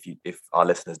London, if our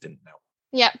listeners didn't know.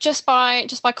 Yeah, just by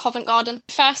Covent Garden.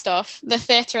 First off, the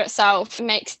theatre itself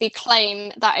makes the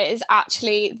claim that it is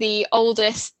actually the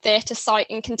oldest theatre site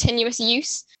in continuous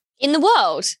use in the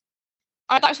world.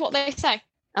 That's what they say.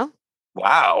 Oh,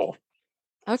 wow.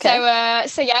 Okay.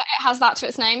 So yeah, it has that to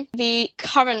its name. The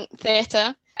current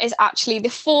theatre is actually the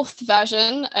 4th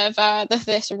version of the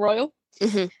Theatre Royal,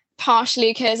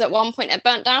 partially because at one point it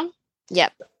burnt down.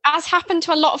 Yep. as happened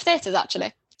to a lot of theatres,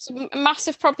 actually. It's a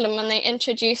massive problem when they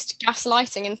introduced gas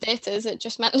lighting in theatres. It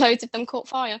just meant loads of them caught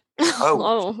fire.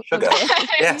 Sugar. Okay.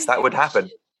 Yes, that would happen.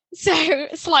 So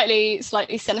slightly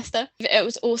sinister. It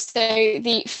was also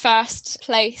the first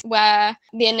place where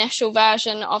the initial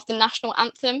version of the national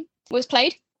anthem was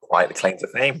played. Quite the claim to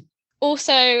fame.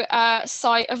 Also a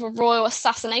site of a royal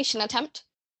assassination attempt.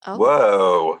 Oh.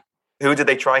 Whoa. Who did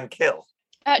they try and kill?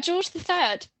 George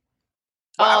III.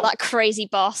 Oh, that crazy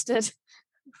bastard.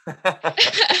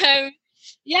 So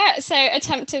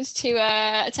attempted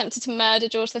to murder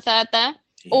George III there.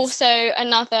 Jeez. Also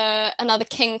another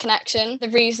king connection. The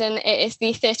reason it is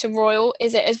the Theatre Royal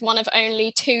is it is one of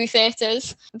only 2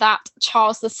 theatres that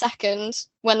Charles II,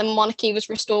 when the monarchy was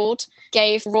restored,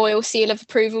 gave royal seal of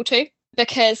approval to,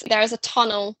 because there is a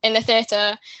tunnel in the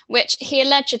theatre which he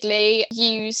allegedly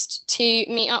used to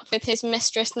meet up with his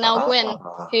mistress Nell Gwyn,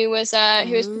 who was So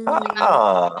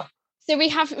we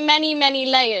have many, many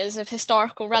layers of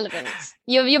historical relevance.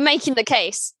 You're making the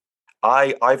case.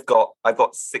 I've got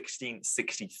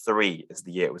 1663 as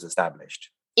the year it was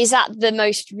established. Is that the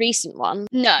most recent one?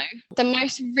 No, the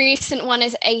most recent one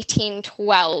is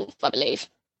 1812, I believe.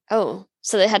 Oh,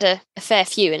 so they had a fair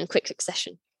few in quick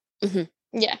succession. Mm-hmm.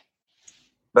 Yeah.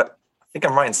 But I think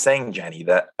I'm right in saying, Jenny,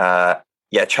 that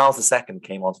Charles II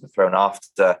came onto the throne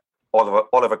after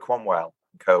Oliver Cromwell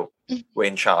and co were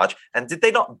in charge. And did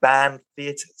they not ban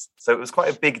theatres? So it was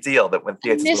quite a big deal that when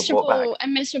theatres were brought back. A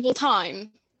miserable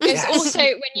time. It's also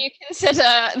when you consider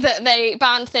that they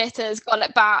banned theatres, got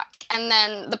it back, and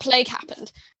then the plague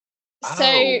happened.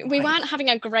 So we weren't having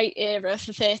a great era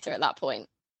for theatre at that point.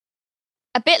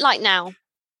 A bit like now.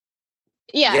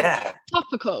 Yeah.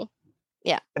 Topical.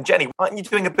 Yeah. And Jenny, aren't you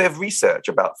doing a bit of research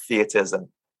about theatres and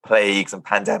plagues and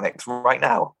pandemics right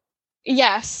now?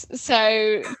 Yes,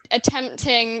 so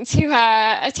attempting to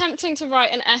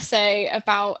write an essay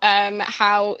about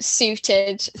how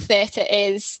suited theatre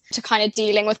is to kind of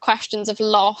dealing with questions of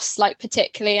loss, like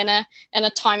particularly in a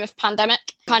time of pandemic,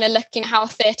 kind of looking at how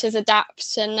theatres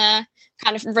adapt and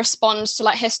kind of respond to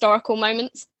like historical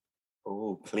moments.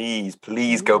 Oh,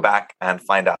 please go back and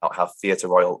find out how Theatre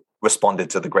Royal responded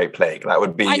to the Great Plague. That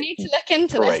would be I need to look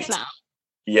into this now.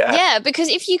 Yeah, because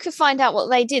if you could find out what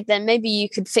they did, then maybe you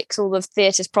could fix all of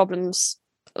theatre's problems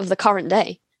of the current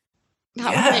day.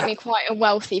 That would make me quite a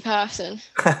wealthy person.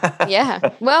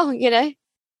 Yeah, well,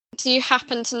 Do you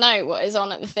happen to know what is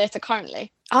on at the theatre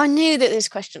currently? I knew that this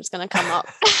question was going to come up.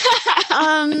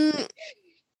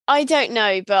 I don't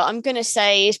know, but I'm going to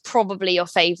say it's probably your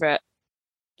favourite,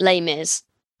 Les Mis.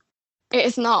 It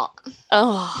is not.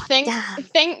 Oh,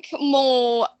 think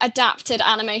more adapted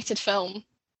animated film,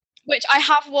 which I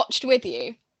have watched with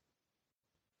you.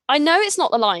 I know it's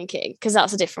not The Lion King, because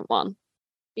that's a different one.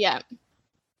 Yeah.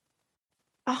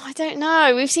 Oh, I don't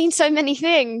know. We've seen so many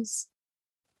things.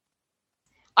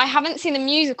 I haven't seen the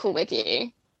musical with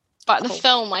you, but the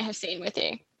film I have seen with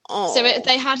you. Oh. So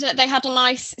they had a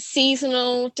nice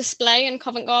seasonal display in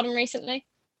Covent Garden recently.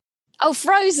 Oh,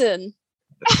 Frozen.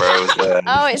 Frozen.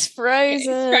 Oh, it's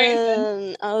Frozen. It's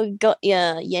Frozen. Oh, got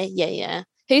ya. Yeah.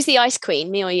 Who's the Ice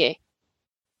Queen, me or you?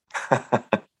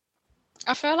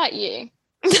 I feel like you.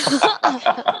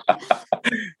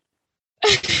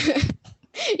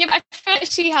 Yeah, but I feel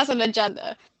like she has an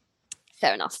agenda.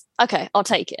 Fair enough. Okay, I'll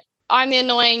take it. I'm the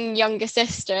annoying younger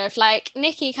sister of like,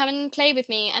 Nikki, come and play with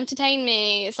me, entertain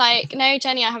me. It's like, no,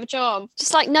 Jenny, I have a job.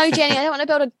 Just like, no, Jenny, I don't want to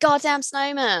build a goddamn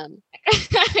snowman.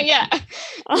 Yeah.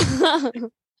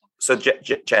 So,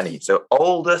 Jenny,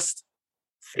 oldest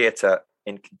theatre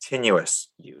in continuous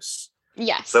use.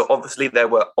 Yes. So obviously there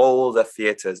were older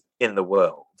theatres in the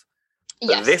world. But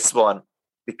yes. This one,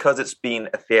 because it's been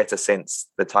a theatre since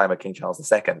the time of King Charles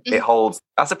II,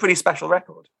 that's a pretty special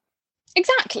record.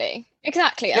 Exactly.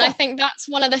 Yeah. And I think that's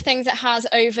one of the things it has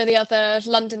over the other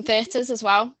London theatres as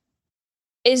well.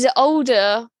 Is it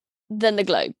older than the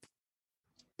Globe?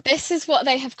 This is what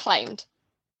they have claimed.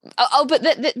 Oh, but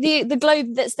the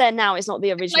Globe that's there now is not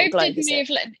the original Globe, is it?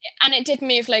 And it did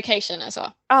move location as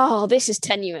well. Oh, this is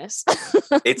tenuous.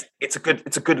 it's a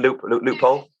good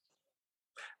loophole.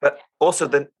 But also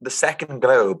the second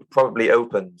Globe probably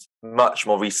opened much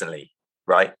more recently,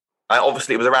 right?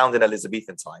 Obviously, it was around in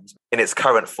Elizabethan times. In its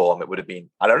current form, it would have been,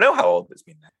 I don't know how old it's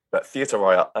been there, but Theatre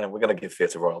Royal, and we're going to give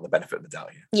Theatre Royal the benefit of the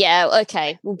doubt here. Yeah,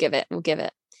 okay, we'll give it.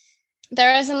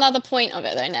 There is another point of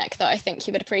it, though, Nick, that I think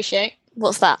you would appreciate.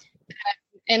 What's that?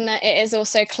 In that it is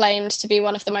also claimed to be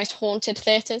one of the most haunted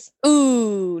theatres.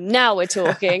 Ooh, now we're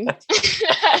talking.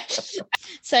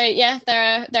 So, yeah,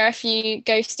 there are a few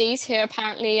ghosties who are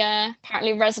apparently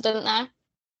resident there.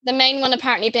 The main one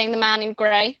apparently being the man in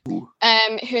grey,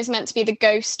 who is meant to be the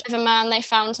ghost of a man they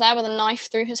found there with a knife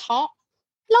through his heart.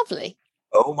 Lovely.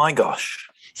 Oh my gosh.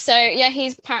 So yeah,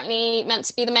 he's apparently meant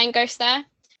to be the main ghost there.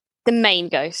 The main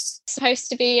ghost. It's supposed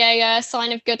to be a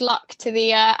sign of good luck to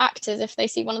the actors if they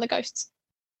see one of the ghosts,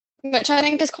 which I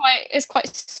think is quite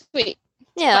sweet.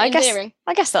 Yeah, quite endearing.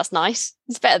 I guess that's nice.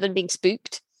 It's better than being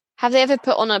spooked. Have they ever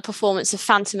put on a performance of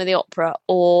Phantom of the Opera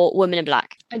or Woman in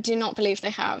Black? I do not believe they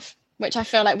have, which I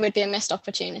feel like would be a missed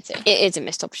opportunity. It is a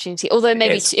missed opportunity. Although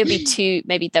maybe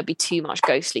there'll be too much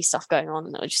ghostly stuff going on,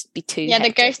 and it'll just be too. Yeah,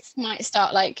 hectic. the ghosts might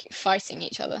start like fighting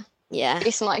each other. Yeah,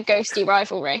 be some like ghosty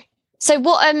rivalry. So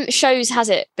what shows has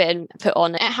it been put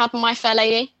on? It had My Fair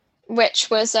Lady,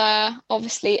 which was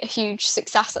obviously a huge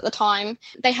success at the time.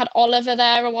 They had Oliver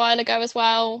there a while ago as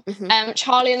well. Mm-hmm.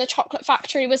 Charlie and the Chocolate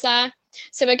Factory was there.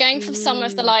 So we're going from some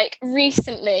of the like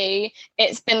recently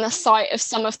it's been the site of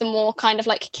some of the more kind of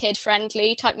like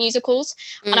kid-friendly type musicals.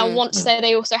 And I want to say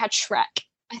they also had Shrek,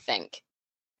 I think.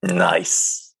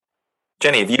 Nice.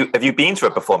 Jenny, have you been to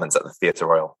a performance at the Theatre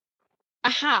Royal? I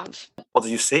have. What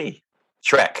did you see?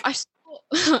 Shrek. I saw,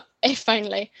 if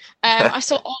only. I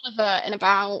saw Oliver in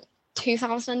about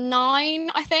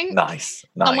 2009, I think. Nice.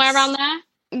 Somewhere around there,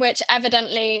 which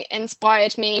evidently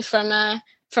inspired me from a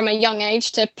young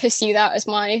age to pursue that as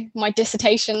my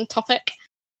dissertation topic.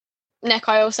 Nick,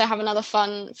 I also have another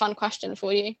fun question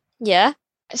for you. Yeah.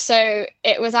 So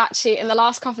it was actually in the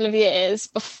last couple of years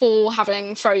before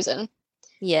having Frozen.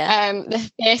 Yeah.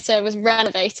 The theatre was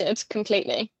renovated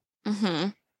completely. Mm-hmm.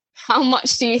 How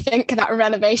much do you think that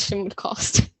renovation would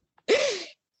cost?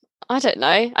 I don't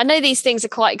know. I know these things are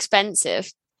quite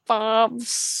expensive.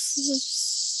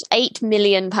 £8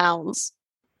 million. £60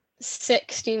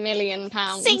 million.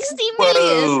 60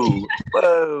 million.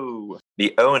 Whoa!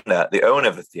 The owner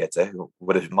of the theatre, who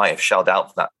might have shelled out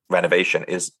for that renovation,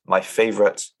 is my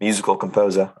favourite musical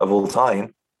composer of all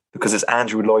time, because it's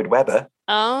Andrew Lloyd Webber.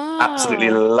 Oh.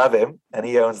 Absolutely love him, and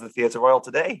he owns the Theatre Royal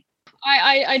today.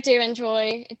 I do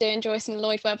enjoy some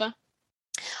Lloyd Webber.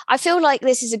 I feel like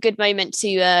this is a good moment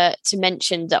to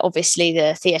mention that obviously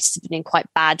the theatres have been doing quite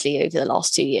badly over the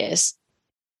last 2 years.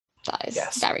 That is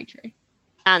very true.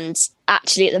 And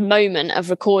actually, at the moment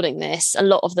of recording this, a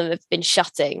lot of them have been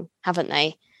shutting, haven't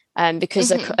they? Because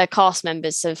their cast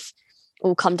members have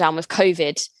all come down with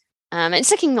COVID.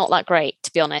 It's looking not that great,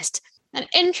 to be honest. An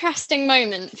interesting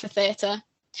moment for theatre,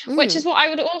 which is what I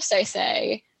would also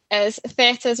say is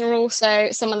theatres are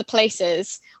also some of the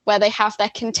places where they have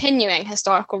their continuing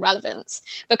historical relevance,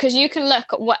 because you can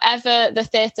look at whatever the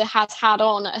theatre has had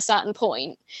on at a certain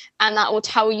point and that will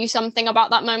tell you something about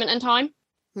that moment in time.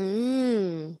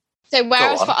 So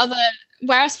whereas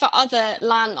for other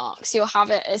landmarks you'll have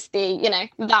it as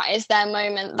that is their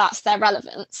moment, that's their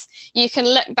relevance. You can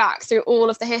look back through all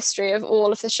of the history of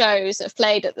all of the shows that have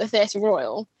played at the Theatre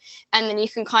Royal, and then you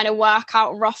can kind of work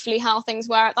out roughly how things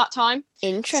were at that time.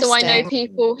 Interesting. So I know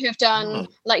people who've done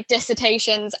like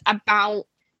dissertations about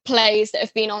plays that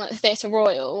have been on at the Theatre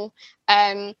Royal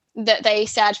that they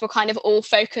said were kind of all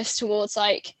focused towards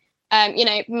like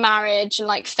marriage and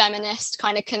like feminist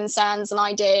kind of concerns and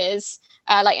ideas,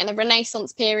 like in the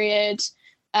Renaissance period.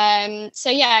 So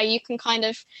yeah, you can kind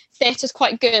of, theatre's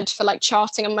quite good for like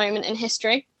charting a moment in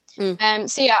history. So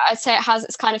yeah, I'd say it has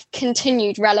its kind of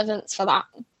continued relevance for that.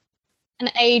 An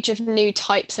age of new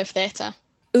types of theatre.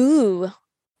 Ooh.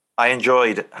 I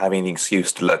enjoyed having the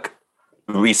excuse to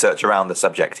research around the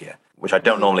subject here, which I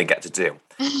don't normally get to do.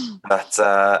 But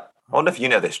I wonder if you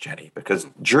know this, Jenny, because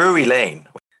Drury Lane,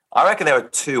 I reckon there are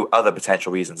 2 other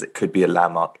potential reasons it could be a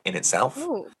landmark in itself.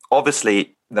 Ooh.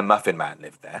 Obviously, the Muffin Man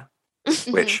lived there,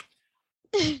 which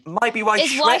might be why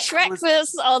Shrek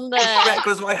was on there. Shrek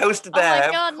was why hosted there.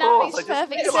 Oh my God, now he's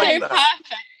perfect. So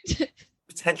perfect.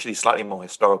 Potentially slightly more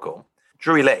historical.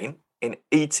 Drury Lane in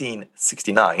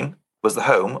 1869 was the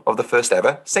home of the first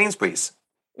ever Sainsbury's.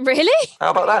 Really? How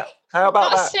about that?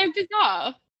 That's so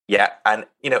bizarre. Yeah, and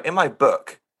in my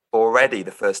book, already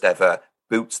the first ever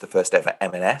Boots, the first ever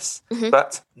M&S,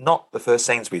 but not the first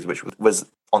Sainsbury's, which was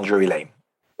on Drury Lane.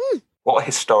 What a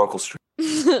historical street.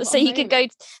 So you could go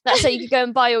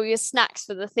and buy all your snacks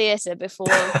for the theatre before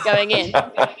going in.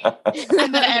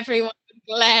 And then everyone would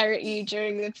glare at you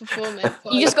during the performance.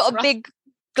 You just got a big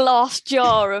glass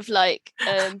jar of like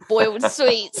boiled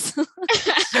sweets.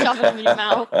 Shove them in your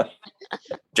mouth.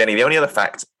 Jenny, the only other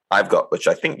fact I've got, which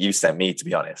I think you sent me, to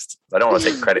be honest, I don't want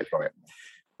to take credit for it,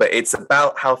 but it's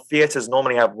about how theatres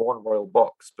normally have one royal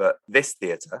box, but this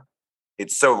theatre,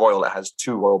 it's so royal it has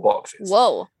 2 royal boxes.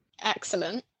 Whoa.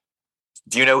 Excellent.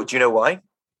 Do you know why?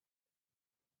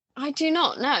 I do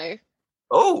not know.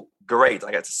 Oh, great.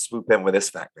 I get to swoop in with this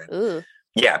fact then. Ooh.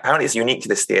 Yeah, apparently it's unique to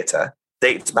this theatre.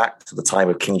 Dates back to the time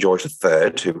of King George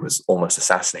III, who was almost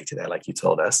assassinated there, like you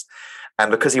told us.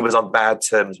 And because he was on bad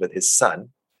terms with his son,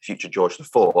 future George IV,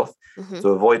 to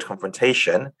avoid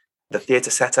confrontation, the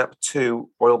theatre set up 2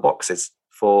 royal boxes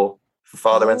for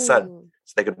father and son,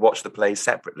 so they could watch the plays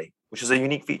separately, which is a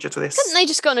unique feature to this. Couldn't they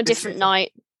just go on a different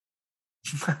night?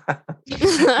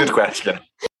 Good question.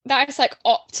 That is like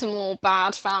optimal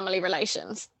bad family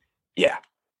relations. Yeah.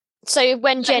 So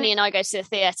when Jenny and I go to the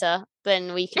theatre,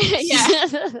 then we can...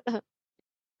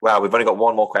 Well, we've only got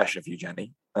one more question for you,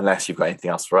 Jenny, unless you've got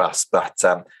anything else for us. But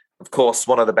of course,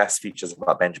 one of the best features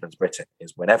about Benjamin's Britain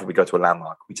is whenever we go to a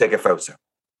landmark, we take a photo.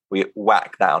 We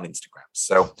whack that on Instagram.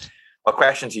 So our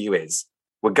question to you is,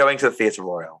 we're going to the Theatre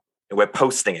Royal and we're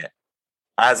posting it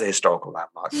as a historical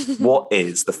landmark. What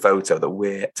is the photo that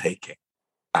we're taking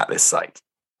at this site?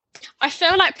 I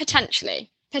feel like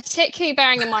potentially, particularly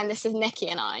bearing in mind this is Nikki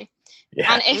and I.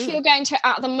 Yeah. And if you're going to,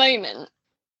 at the moment,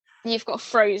 you've got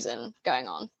Frozen going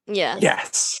on. Yeah.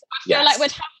 Yes. I feel like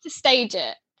we'd have to stage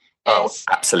it. Oh,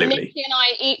 absolutely. Nikki and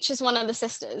I each as one of the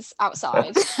sisters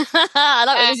outside. I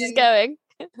like where this is going.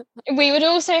 We would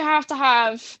also have to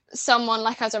have someone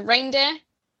like as a reindeer,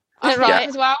 Right.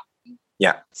 as well.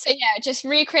 Yeah. So yeah, just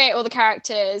recreate all the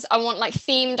characters. I want like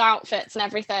themed outfits and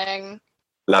everything.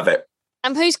 Love it.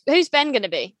 And who's Ben going to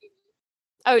be?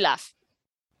 Olaf.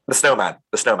 The snowman.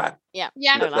 The snowman. Yeah,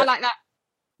 Olaf. I like that.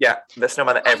 Yeah, the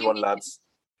snowman that everyone loves.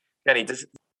 Jenny, does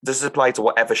this apply to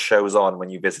whatever shows on when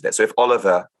you visit it? So if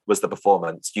Oliver was the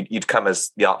performance, you'd come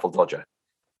as the Artful Dodger.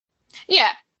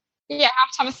 Yeah, have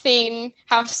to have a theme,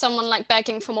 have someone like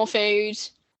begging for more food.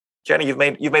 Jenny, you've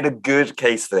made a good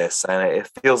case for this, and it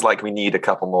feels like we need a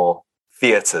couple more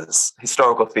theatres,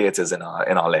 historical theatres in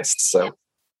our list. So,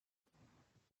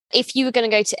 if you were going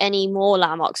to go to any more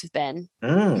landmarks with Ben,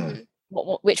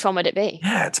 which one would it be?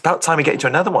 Yeah, it's about time we get into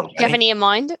another one. Do you have any in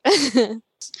mind?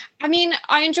 I mean,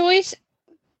 I enjoyed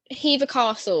Hever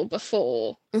Castle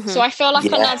before, so I feel like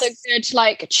another good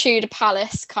like Tudor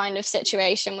Palace kind of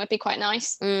situation would be quite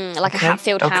nice. Like a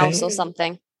Hatfield House or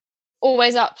something.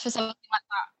 Always up for something like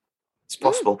that. It's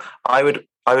possible. I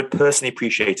would personally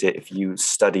appreciate it if you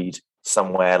studied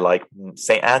somewhere like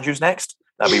St Andrews next.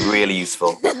 That'd be really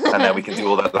useful, and then we can do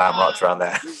all the landmarks around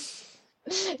there.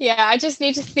 Yeah, I just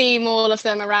need to theme all of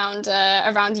them around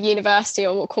university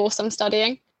or what course I'm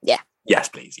studying. Yeah. Yes,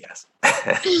 please. Yes.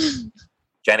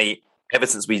 Jenny, ever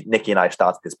since Nikki and I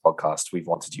started this podcast, we've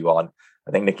wanted you on.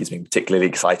 I think Nikki's been particularly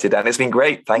excited, and it's been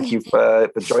great. Thank you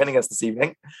for joining us this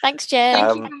evening. Thanks, Jen.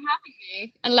 Thank you for having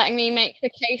me and letting me make the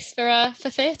case for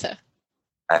theatre.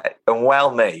 And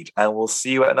well made. And we'll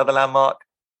see you at another landmark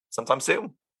sometime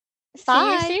soon.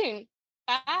 Bye. See you soon.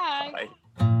 Bye. Bye.